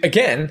 Maybe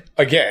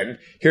again.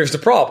 Here's the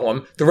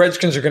problem: the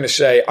Redskins are going to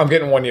say, "I'm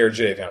getting 1 year of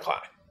Jadeveon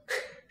Clowney,"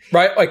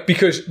 right? Like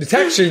because the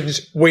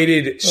Texans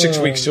waited 6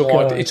 weeks too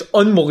long. It's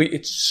unbelievable.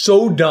 It's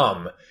so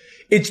dumb.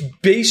 It's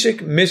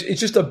basic. It's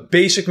just a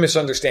basic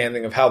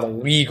misunderstanding of how the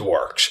league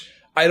works.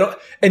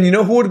 And you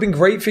know who would have been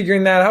great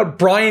figuring that out?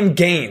 Brian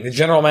Gain, the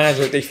general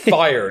manager that they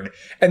fired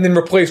and then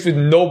replaced with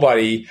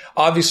nobody.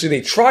 Obviously, they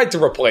tried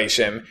to replace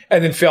him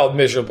and then failed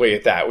miserably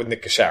at that with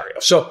Nick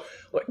Caserio. So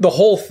the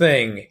whole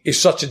thing is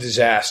such a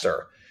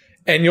disaster.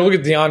 And you look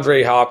at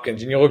DeAndre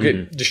Hopkins and you look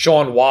at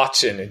Deshaun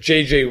Watson and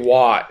J.J.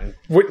 Watt and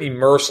Whitney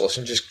Merciless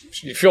and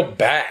just you feel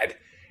bad.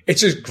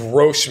 It's just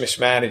gross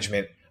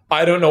mismanagement.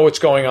 I don't know what's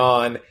going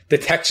on. The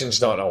Texans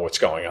don't know what's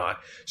going on.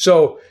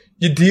 So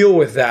you deal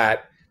with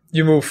that.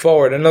 You move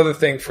forward. Another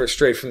thing for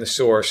straight from the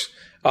source,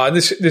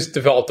 this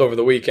developed over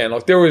the weekend.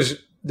 Like there was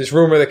this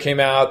rumor that came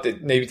out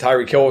that maybe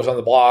Tyreek Hill was on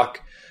the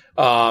block.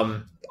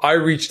 I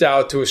reached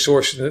out to a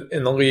source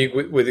in the league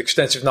with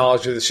extensive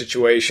knowledge of the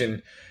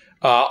situation.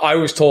 I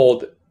was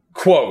told,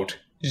 quote,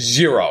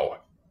 zero,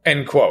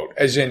 end quote,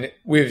 as in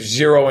we have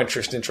zero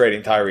interest in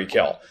trading Tyreek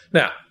Hill.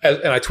 Now,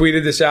 and I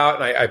tweeted this out,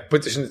 and I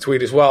put this in the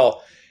tweet as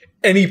well.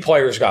 Any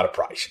player's got a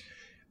price.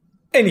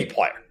 Any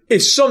player.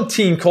 If some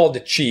team called the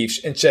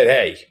Chiefs and said,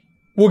 hey,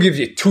 we'll give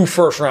you 2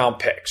 first-round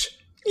picks,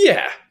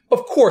 yeah,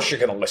 of course you're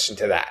going to listen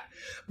to that.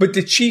 But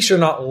the Chiefs are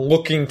not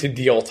looking to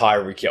deal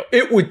Tyreek Hill.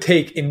 It would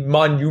take a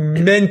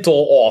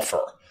monumental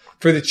offer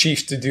for the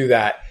Chiefs to do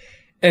that.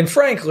 And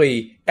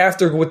frankly,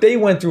 after what they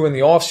went through in the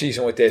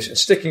offseason with this and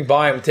sticking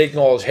by him and taking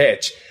all his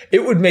hits,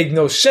 it would make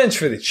no sense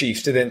for the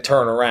Chiefs to then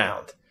turn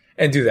around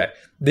and do that.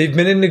 They've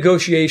been in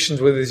negotiations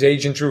with his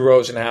agent, Drew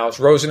Rosenhaus.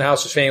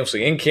 Rosenhaus was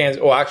famously in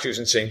Kansas. Oh, actually, it was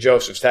in St.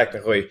 Joseph's,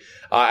 technically,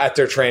 at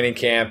their training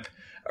camp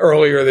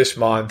earlier this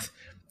month.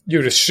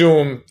 You'd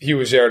assume he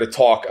was there to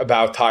talk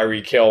about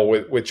Tyreek Hill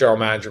with general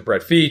manager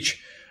Brett Veach.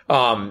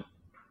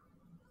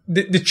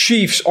 The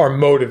Chiefs are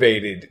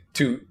motivated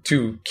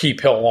to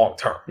keep Hill long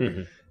term.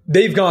 Mm-hmm.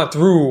 They've gone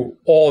through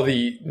all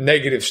the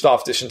negative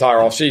stuff this entire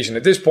offseason.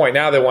 At this point,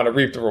 now they want to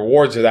reap the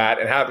rewards of that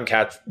and have him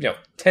catch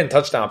 10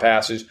 touchdown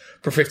passes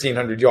for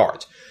 1,500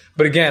 yards.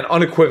 But again,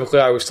 unequivocally,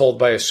 I was told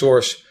by a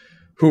source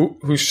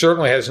who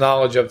certainly has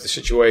knowledge of the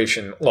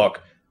situation,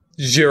 look,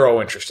 zero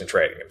interest in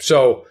trading him.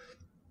 So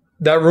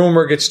that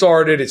rumor gets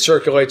started. It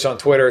circulates on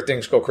Twitter.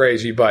 Things go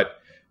crazy. But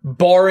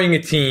barring a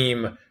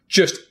team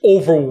just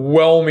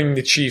overwhelming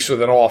the Chiefs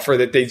with an offer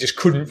that they just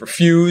couldn't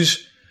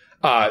refuse,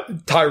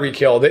 Tyreek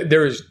Hill,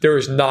 there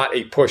is not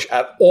a push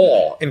at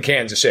all in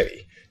Kansas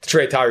City to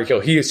trade Tyreek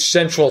Hill. He is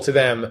central to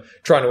them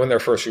trying to win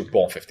their first Super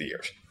Bowl in 50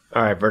 years.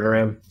 All right,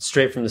 Verderame,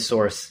 straight from the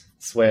source.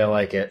 That's the way I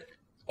like it.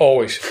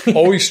 Always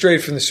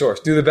straight from the source.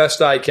 Do the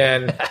best I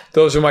can.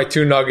 Those are my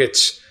 2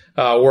 nuggets.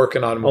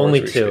 Working on more.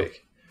 Only 2.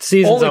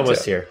 Season's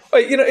almost here.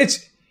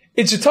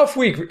 It's a tough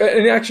week.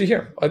 And actually,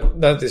 here,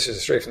 not this is a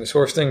straight from the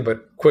source thing,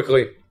 but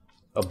quickly.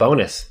 A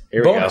bonus.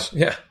 Here we go.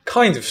 Yeah,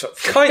 kind of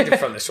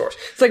from the source.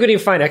 It's like when you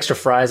find extra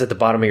fries at the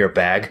bottom of your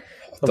bag.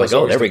 I'm like,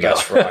 there we go.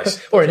 Fries.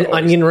 Or an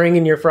onion ring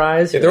in your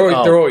fries. Yeah,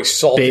 they're always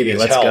salty baby, as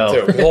let's hell, go.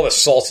 too. With all the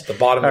salts at the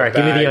bottom of the bag.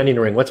 All right, give me the onion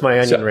ring. What's my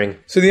onion ring?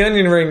 So the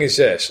onion ring is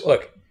this.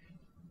 Look,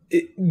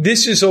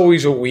 this is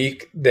always a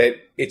week that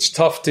it's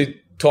tough to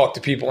talk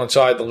to people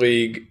inside the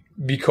league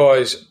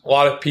because a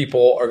lot of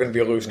people are going to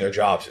be losing their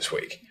jobs this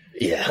week.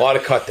 Yeah. A lot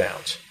of cut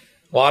downs.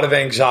 A lot of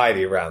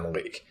anxiety around the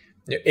league.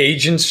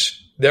 Agents,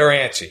 they're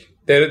antsy.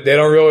 They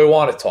don't really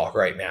want to talk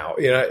right now.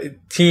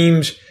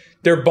 Teams,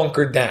 they're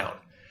bunkered down.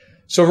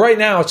 So right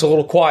now it's a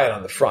little quiet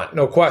on the front,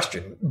 no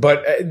question.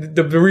 But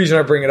the reason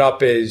I bring it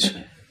up is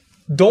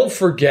don't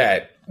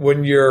forget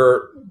when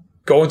you're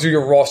going through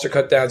your roster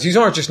cut downs, these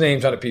aren't just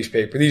names on a piece of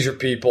paper. These are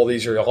people.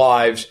 These are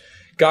lives.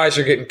 Guys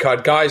are getting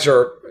cut. Guys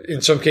are,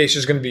 in some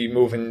cases, going to be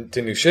moving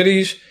to new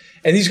cities.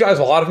 And these guys,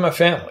 a lot of them have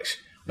families.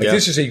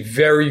 This is a this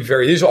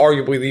is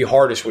arguably the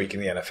hardest week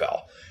in the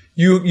NFL.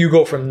 You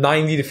go from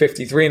 90 to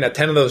 53, and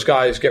 10 of those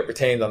guys get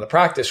retained on the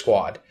practice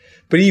squad.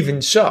 But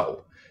even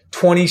so,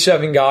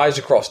 27 guys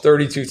across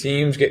 32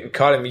 teams getting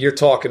cut. I mean, you're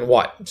talking,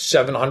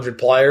 700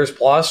 players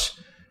plus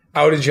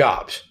out of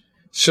jobs.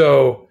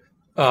 So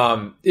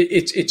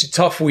it's a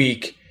tough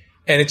week,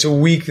 and it's a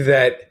week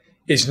that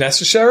is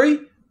necessary,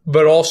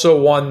 but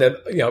also one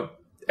that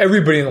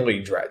everybody in the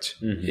league dreads.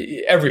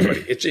 Mm-hmm.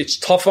 Everybody. It's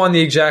tough on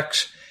the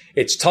execs.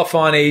 It's tough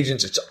on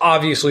agents. It's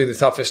obviously the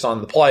toughest on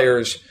the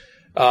players.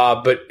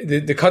 But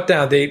the cut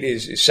down date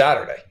is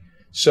Saturday.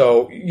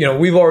 So,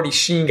 we've already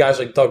seen guys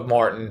like Doug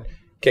Martin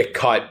get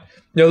cut.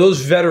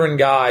 Those veteran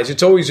guys,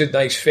 it's always a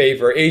nice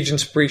favor.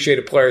 Agents appreciate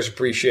it, players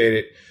appreciate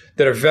it,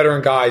 that are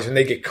veteran guys when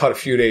they get cut a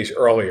few days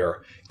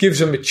earlier. Gives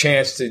them a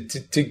chance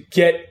to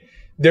get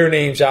their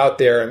names out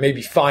there and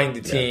maybe find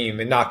the team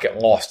and not get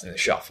lost in the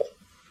shuffle.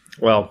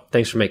 Well,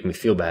 thanks for making me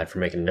feel bad for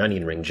making an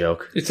onion ring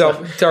joke. It's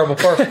a terrible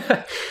part.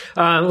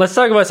 Let's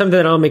talk about something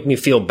that'll make me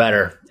feel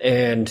better.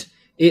 And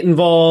it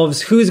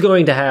involves who's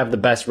going to have the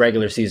best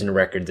regular season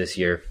record this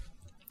year.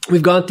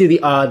 We've gone through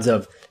the odds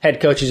of head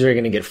coaches who are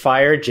going to get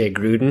fired. Jay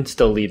Gruden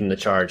still leading the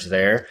charge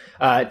there.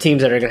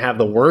 Teams that are going to have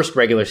the worst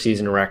regular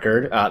season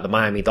record. The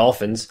Miami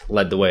Dolphins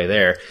led the way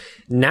there.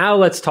 Now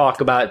let's talk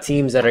about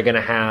teams that are going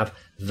to have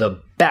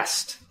the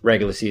best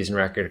regular season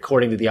record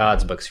according to the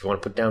odds books. If you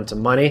want to put down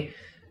some money,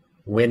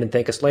 win and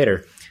thank us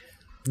later.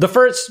 The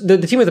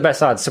team with the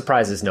best odds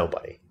surprises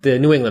nobody. The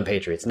New England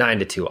Patriots,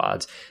 9-2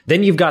 odds.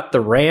 Then you've got the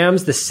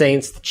Rams, the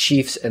Saints, the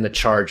Chiefs, and the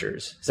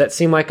Chargers. Does that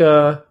seem like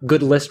a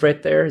good list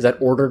right there? Is that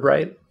ordered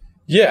right?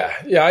 Yeah,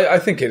 I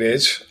think it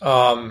is.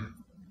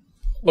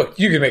 Look,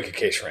 you could make a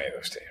case for any of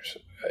those teams.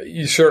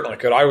 You certainly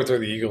could. I would throw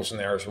the Eagles in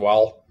there as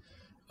well.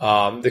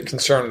 The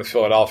concern with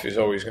Philadelphia is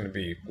always going to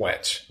be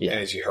Wentz, and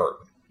is he hurt?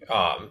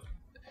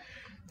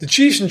 The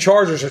Chiefs and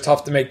Chargers are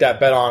tough to make that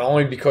bet on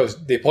only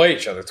because they play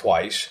each other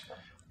twice.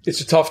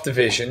 It's a tough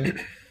division.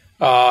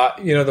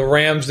 The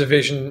Rams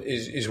division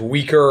is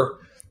weaker.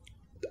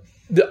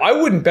 I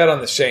wouldn't bet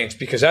on the Saints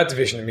because that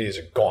division to me is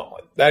a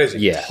gauntlet. That is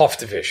a tough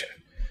division.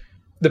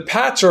 The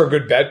Pats are a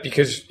good bet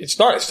because it's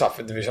not as tough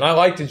a division. I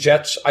like the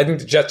Jets. I think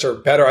the Jets are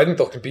better. I think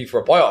they'll compete for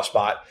a playoff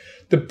spot.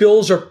 The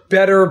Bills are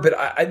better, but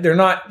they're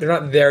not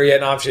there yet.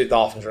 And obviously the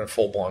Dolphins are in a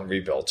full-blown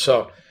rebuild.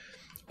 So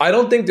I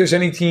don't think there's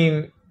any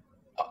team.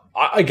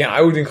 Again,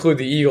 I would include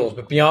the Eagles,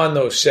 but beyond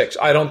those 6,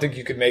 I don't think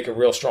you could make a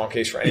real strong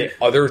case for any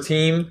other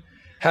team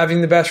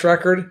having the best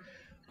record.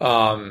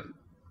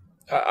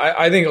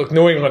 I think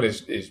New England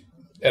is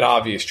an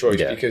obvious choice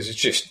because it's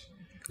just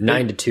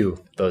 9-2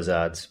 those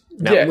odds.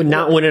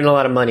 Not winning a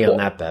lot of money on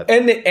that bet.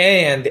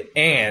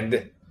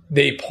 And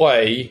they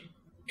play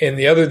in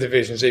the other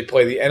divisions. They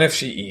play the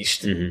NFC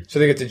East, so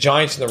they get the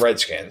Giants and the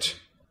Redskins,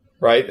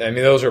 right? I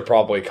mean, those are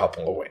probably a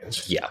couple of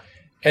wins. Yeah,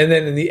 and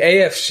then in the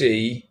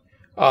AFC,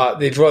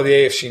 they draw the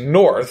AFC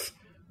North,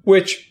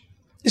 which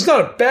is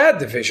not a bad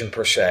division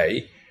per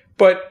se,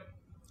 but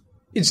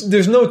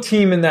there's no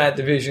team in that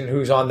division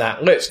who's on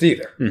that list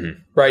either,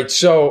 right?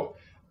 So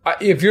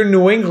if you're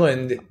New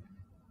England,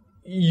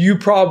 you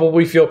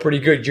probably feel pretty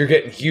good. You're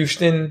getting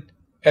Houston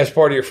as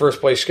part of your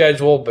first place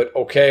schedule, but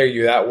okay, are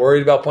you that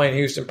worried about playing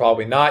Houston?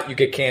 Probably not. You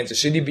get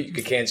Kansas City, but you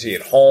get Kansas City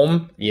at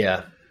home.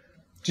 Yeah.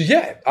 So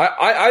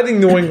I think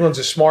New England's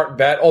a smart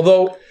bet,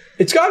 although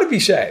it's got to be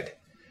said,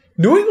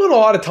 New England a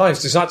lot of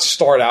times does not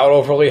start out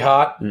overly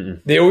hot.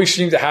 They always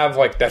seem to have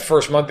like that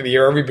first month of the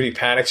year, everybody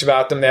panics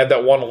about them. They have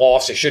that one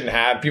loss they shouldn't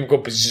have. People go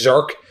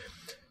berserk,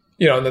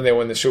 and then they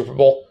win the Super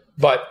Bowl.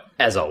 But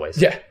as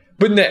always. Yeah.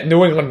 But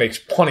New England makes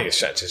plenty of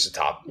sense as a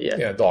top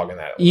dog in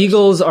that.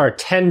 Eagles are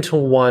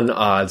 10-1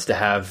 odds to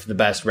have the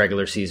best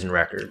regular season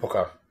record.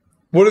 Okay.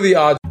 What are the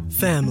odds?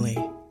 Family.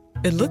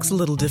 It looks a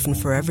little different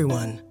for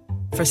everyone.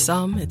 For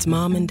some, it's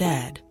mom and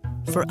dad.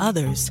 For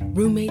others,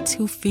 roommates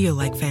who feel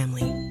like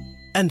family.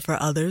 And for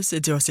others,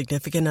 it's your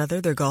significant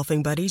other, their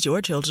golfing buddies,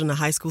 your children, a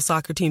high school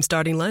soccer team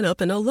starting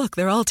lineup, and oh look,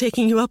 they're all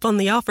taking you up on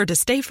the offer to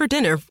stay for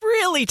dinner,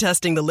 really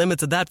testing the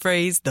limits of that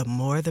phrase, the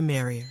more the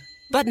merrier.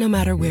 But no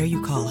matter where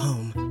you call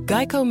home,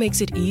 Geico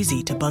makes it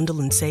easy to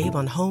bundle and save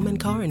on home and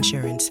car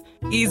insurance.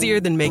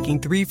 Easier than making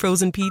 3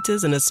 frozen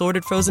pizzas and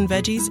assorted frozen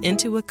veggies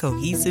into a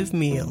cohesive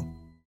meal.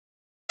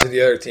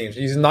 The other teams,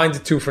 he's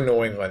 9-2 for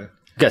New England.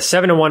 Got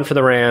 7-1 for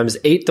the Rams,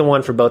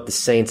 8-1 for both the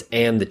Saints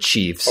and the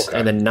Chiefs,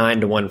 and then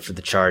 9-1 for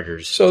the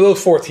Chargers. So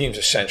those 4 teams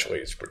essentially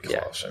is pretty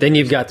close. Then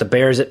you've got the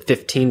Bears at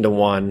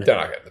 15-1. They're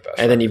not getting the best.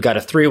 And then you've got a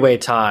 3-way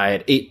tie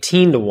at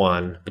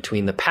 18-1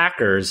 between the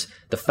Packers,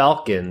 the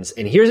Falcons,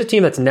 and here's a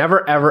team that's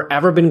never, ever,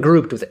 ever been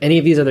grouped with any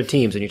of these other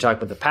teams. When you talk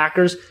about the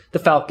Packers, the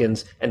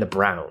Falcons, and the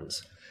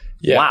Browns.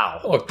 Yeah.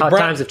 Wow. Look, how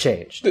times have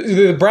changed.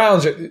 The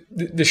Browns,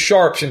 the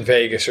Sharps in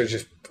Vegas are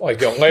just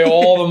like, lay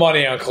all the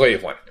money on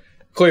Cleveland.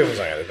 Cleveland's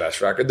not going to have the best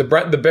record.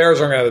 The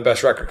Bears aren't going to have the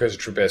best record because of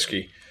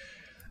Trubisky.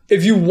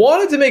 If you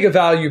wanted to make a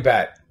value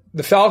bet,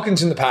 the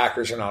Falcons and the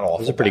Packers are not awful.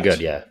 Those are pretty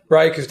good, yeah.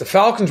 Right? Because the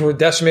Falcons were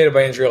decimated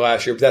by injury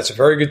last year, but that's a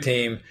very good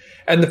team.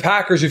 And the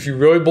Packers, if you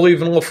really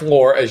believe in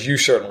LaFleur, as you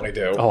certainly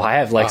do. Oh, I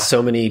have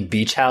so many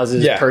beach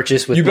houses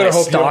purchased with my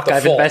stock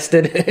I've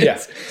invested in.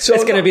 So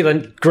it's going to be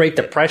the Great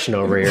Depression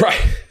over here.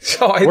 Right.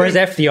 So where's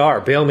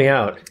FDR? Bail me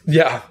out.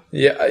 Yeah.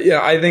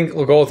 I think,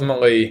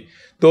 ultimately,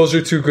 those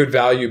are 2 good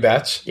value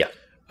bets. Yeah.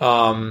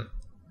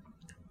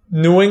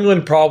 New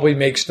England probably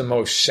makes the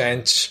most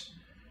sense.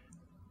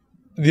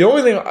 The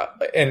only thing,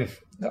 and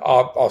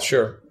I'll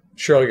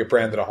surely get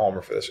branded a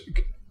homer for this.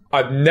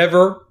 I've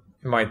never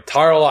in my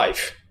entire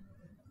life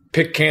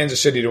picked Kansas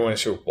City to win a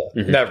Super Bowl.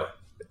 Never.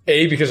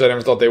 A, because I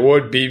never thought they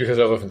would. B, because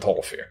I live in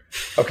total fear.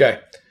 Okay.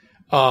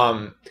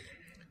 I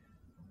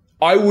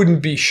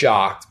wouldn't be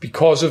shocked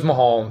because of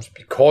Mahomes,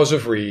 because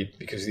of Reed,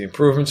 because of the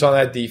improvements on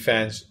that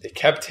defense. They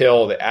kept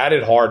Hill. They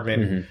added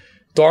Hardman.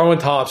 Darwin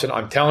Thompson,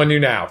 I'm telling you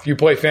now, if you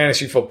play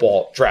fantasy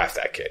football, draft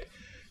that kid.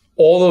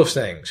 All those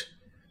things.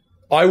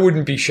 I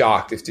wouldn't be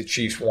shocked if the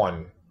Chiefs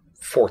won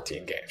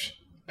 14 games.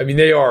 I mean,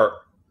 they are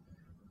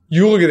 –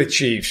 you look at the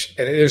Chiefs,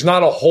 and there's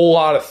not a whole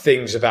lot of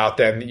things about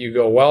them that you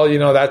go, well,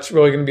 that's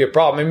really going to be a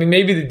problem. I mean,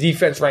 maybe the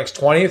defense ranks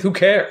 20th. Who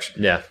cares?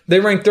 Yeah. They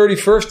ranked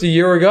 31st a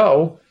year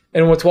ago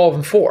and went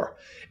 12-4.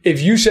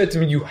 If you said to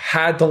me you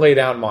had to lay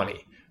down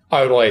money,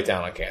 I would lay it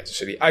down on Kansas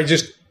City. I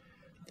just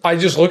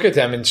look at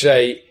them and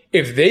say –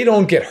 if they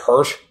don't get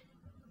hurt,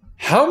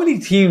 how many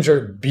teams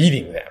are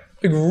beating them?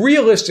 Like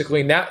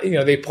realistically, now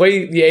they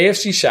play the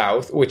AFC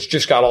South, which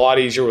just got a lot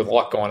easier with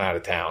Luck going out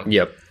of town.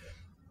 Yep.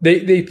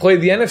 They play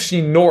the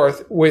NFC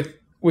North,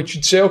 which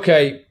you'd say,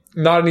 okay,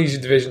 not an easy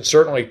division,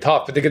 certainly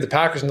tough, but they get the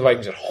Packers and the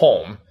Vikings at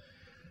home.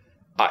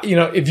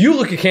 If you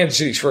look at Kansas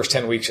City's first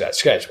 10 weeks of that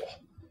schedule,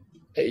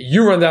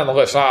 you run down the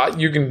list,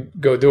 you can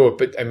go do it,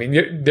 but I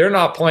mean, they're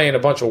not playing a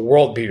bunch of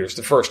world beaters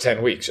the first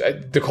 10 weeks.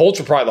 The Colts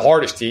are probably the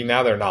hardest team.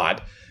 Now they're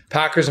not.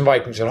 Packers and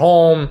Vikings at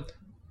home,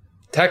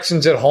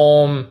 Texans at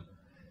home.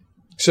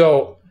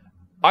 So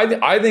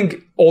I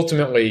think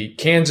ultimately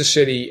Kansas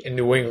City and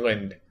New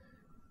England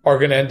are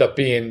going to end up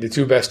being the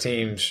two best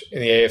teams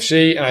in the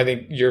AFC, and I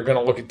think you're going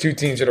to look at two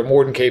teams that are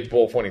more than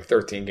capable of winning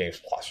 13 games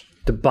plus.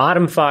 The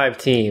bottom 5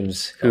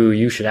 teams who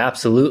you should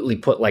absolutely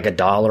put like $1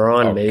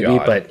 on,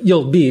 but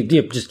you'll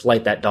just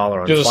light that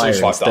dollar on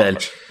fire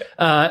instead.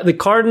 The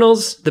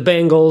Cardinals, the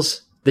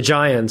Bengals, the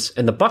Giants,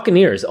 and the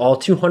Buccaneers, all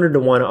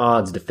 200-1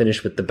 odds to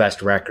finish with the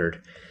best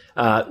record.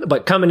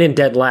 But coming in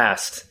dead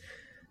last,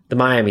 the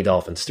Miami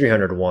Dolphins,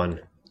 300-1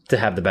 to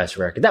have the best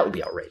record. That would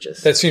be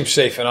outrageous. That seems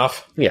safe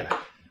enough. Yeah.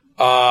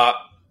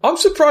 I'm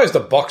surprised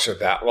the Bucs are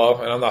that low,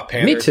 and I'm not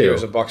pandering to you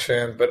as a Bucs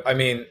fan, but I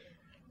mean,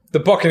 the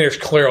Buccaneers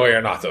clearly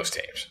are not those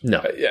teams.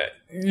 No. Yeah,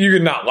 you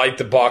could not like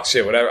the Bucs,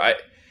 say whatever.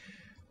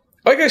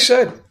 Like I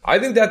said, I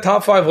think that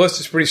top 5 list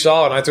is pretty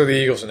solid, and I throw the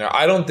Eagles in there.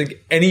 I don't think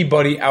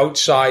anybody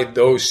outside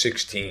those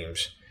 6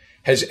 teams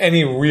has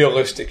any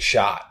realistic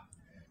shot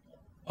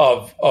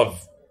of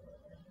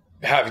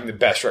having the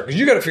best record. Because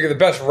you got to figure the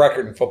best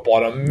record in football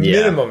at a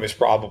minimum is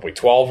probably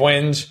 12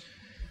 wins,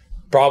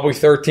 probably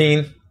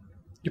 13.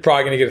 You're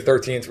probably going to get a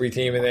 13-3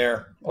 team in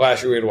there.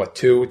 Last year we had,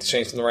 2 with the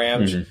Saints and the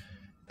Rams. Mm-hmm.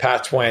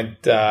 Pats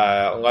went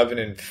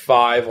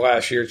 11-5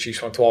 last year.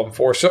 Chiefs went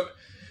 12-4. So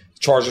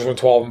Chargers went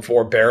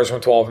 12-4. Bears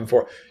went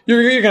 12-4.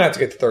 You're going to have to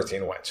get to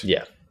 13 wins.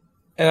 Yeah.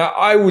 And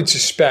I would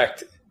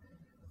suspect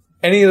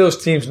any of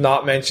those teams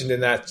not mentioned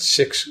in that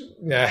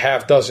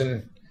 6.5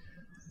 dozen,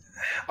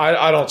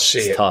 I don't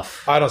see it.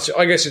 Tough. I don't see.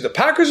 Like I said, the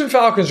Packers and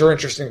Falcons are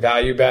interesting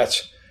value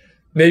bets.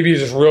 Maybe you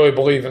just really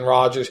believe in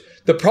Rodgers.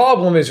 The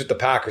problem is with the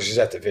Packers is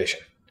that division.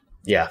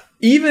 Yeah.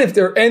 Even if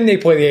they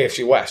play the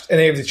AFC West, and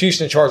they have the Chiefs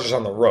and the Chargers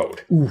on the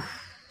road. Oof.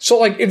 So,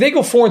 like, if they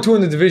go 4-2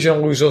 in the division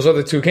and lose those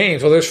other 2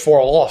 games, well, there's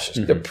 4 losses.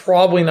 Mm-hmm. They're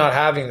probably not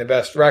having the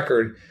best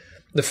record.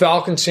 The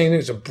Falcons, same thing,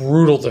 is a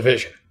brutal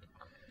division.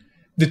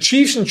 The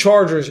Chiefs and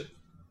Chargers,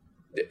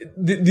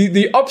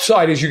 the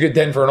upside is you get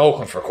Denver and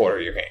Oakland for a quarter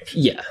of your games.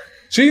 Yeah.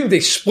 So even if they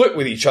split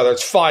with each other,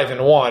 it's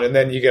 5-1, and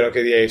then you get, the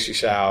AFC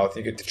South,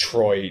 you get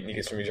Detroit, and you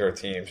get some of these other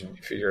teams, and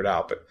you figure it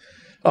out. But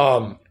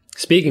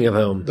speaking of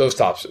whom, those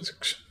top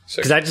 6.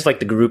 Because I just like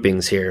the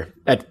groupings here.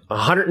 At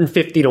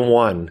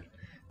 150-1,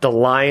 the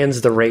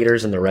Lions, the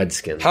Raiders, and the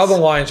Redskins. How the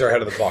Lions are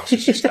ahead of the Bucs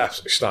is just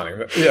absolutely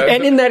stunning. Yeah,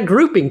 and in that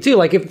grouping, too,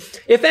 like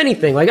if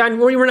anything,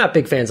 we're not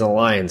big fans of the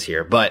Lions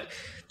here, but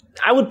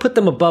I would put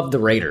them above the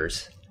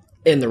Raiders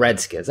and the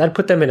Redskins. I'd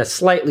put them in a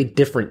slightly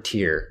different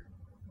tier.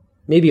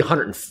 Maybe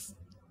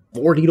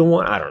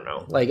 140-1. I don't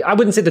know. I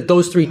wouldn't say that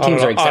those 3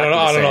 teams are exactly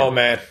the same. I don't know,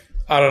 man.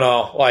 I don't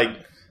know.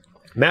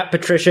 Matt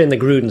Patricia and the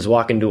Grudens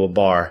walk into a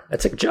bar.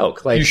 That's a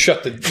joke. You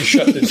shut the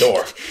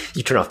door.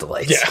 You turn off the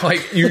lights. Yeah,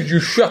 you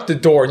shut the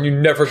door and you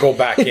never go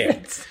back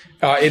in.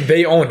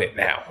 They own it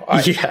now.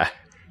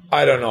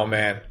 I don't know,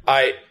 man.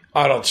 I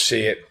don't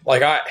see it.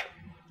 I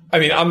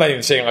mean, I'm not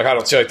even saying I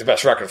don't see the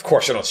best record. Of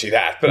course, I don't see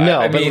that. But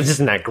no, I but mean, it's just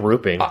in that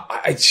grouping.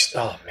 I just,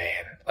 oh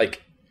man,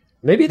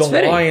 maybe it's the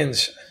fitting.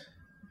 Lions.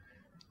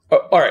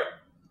 All right,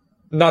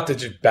 not to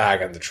just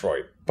bag on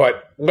Detroit,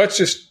 but let's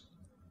just.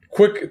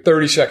 Quick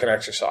 30-second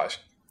exercise.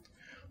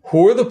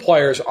 Who are the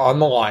players on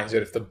the Lions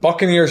that if the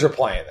Buccaneers are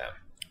playing them,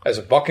 as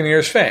a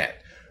Buccaneers fan,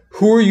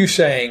 who are you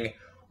saying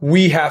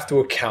we have to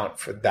account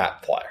for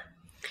that player?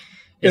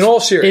 In all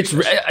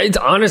seriousness. It's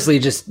honestly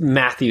just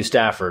Matthew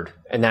Stafford,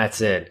 and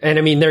that's it. And,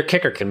 I mean, their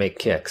kicker can make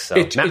kicks. So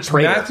it's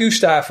Matthew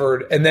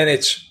Stafford, and then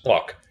it's,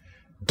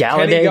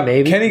 Galladay,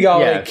 maybe? Kenny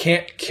Galladay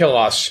can't kill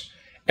us,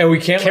 and we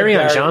can't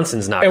Kerryon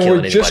Johnson's not killing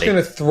anybody. And we're just going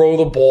to throw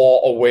the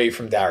ball away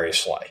from Darius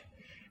Slay.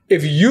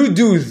 If you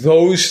do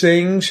those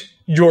things,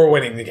 you're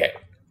winning the game.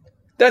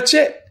 That's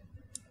it.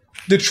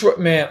 Detroit,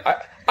 man, I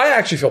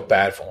actually feel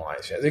bad for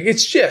Lions fans.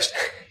 It's just,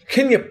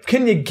 can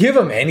you give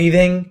them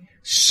anything,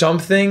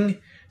 something?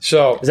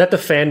 So is that the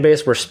fan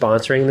base we're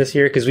sponsoring this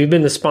year? Because we've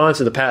been the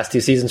sponsor the past 2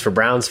 seasons for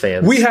Browns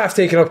fans. We have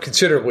taken up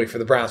considerably for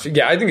the Browns.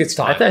 Yeah, I think it's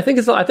time. I think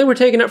we're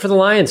taking up for the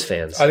Lions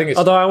fans.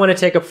 Although I want to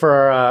take up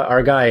for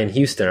our guy in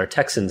Houston, our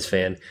Texans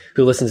fan,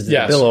 who listens to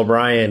the Bill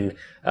O'Brien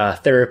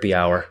therapy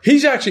hour.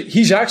 He's actually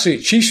a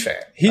Chiefs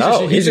fan.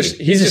 He's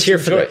just here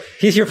for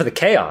the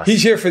chaos.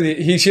 He's here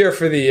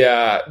for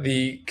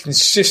the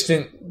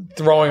consistent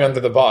throwing under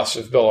the bus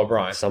of Bill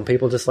O'Brien. Some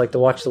people just like to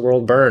watch the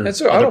world burn.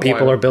 That's right. Other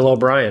people are Bill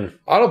O'Brien.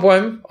 I don't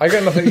blame him. I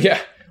got nothing. Yeah,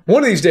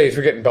 one of these days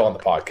we're getting Bill on the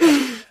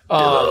podcast.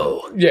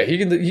 Yeah, he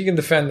can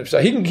defend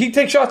himself. He can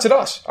take shots at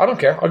us. I don't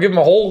care. I'll give him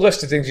a whole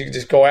list of things you can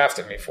just go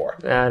after me for.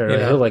 I don't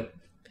know.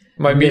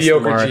 My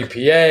mediocre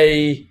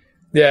GPA.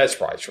 Yeah, it's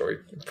probably true.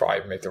 He'd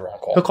probably make the wrong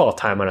call. He'll call a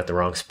timeout at the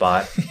wrong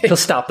spot. He'll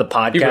stop the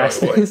podcast.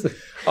 He really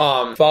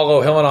would.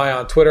 Follow Hill and I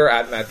on Twitter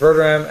at Matt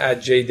Verderame, at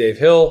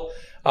JDaveHill,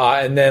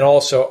 and then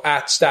also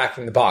at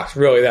Stacking the Box.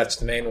 Really, that's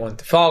the main one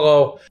to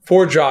follow.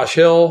 For Josh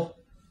Hill,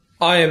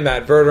 I am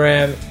Matt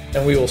Verderame,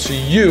 and we will see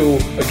you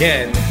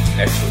again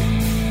next week.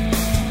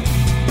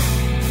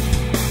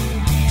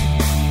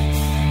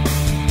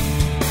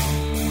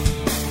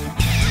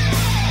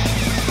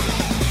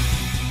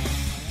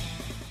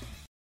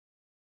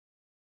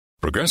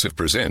 Progressive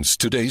presents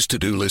today's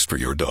to-do list for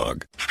your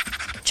dog.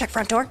 Check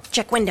front door.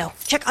 Check window.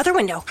 Check other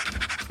window.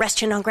 Rest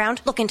chin on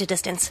ground. Look into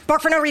distance.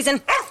 Bark for no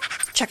reason.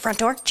 Check front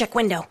door. Check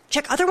window.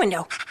 Check other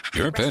window.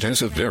 Your pet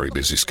has a very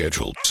busy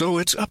schedule, so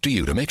it's up to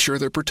you to make sure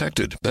they're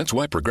protected. That's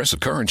why Progressive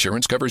Car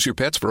Insurance covers your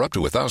pets for up to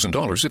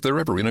 $1,000 if they're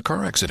ever in a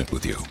car accident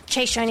with you.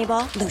 Chase shiny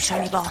ball. Lose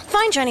shiny ball.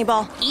 Find shiny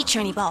ball. Eat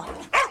shiny ball.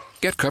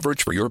 Get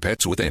coverage for your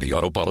pets with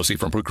anti-auto policy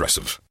from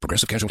Progressive.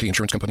 Progressive Casualty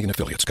Insurance Company and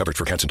Affiliates. Coverage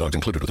for cats and dogs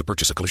included with the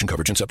purchase of collision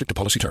coverage and subject to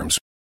policy terms.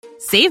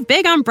 Save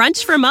big on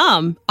brunch for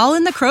mom, all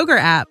in the Kroger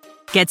app.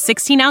 Get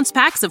 16-ounce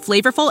packs of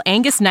flavorful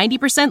Angus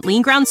 90%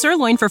 lean ground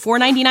sirloin for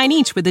 $4.99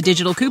 each with a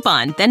digital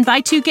coupon. Then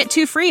buy 2, get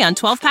 2 free on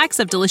 12 packs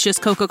of delicious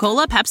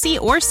Coca-Cola, Pepsi,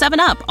 or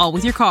 7-Up, all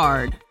with your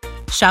card.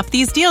 Shop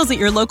these deals at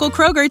your local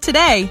Kroger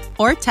today,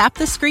 or tap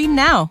the screen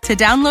now to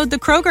download the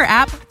Kroger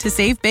app to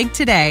save big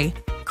today.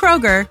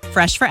 Kroger,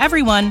 fresh for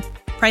everyone.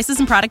 Prices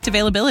and product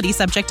availability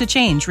subject to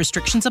change.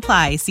 Restrictions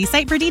apply. See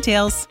site for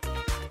details.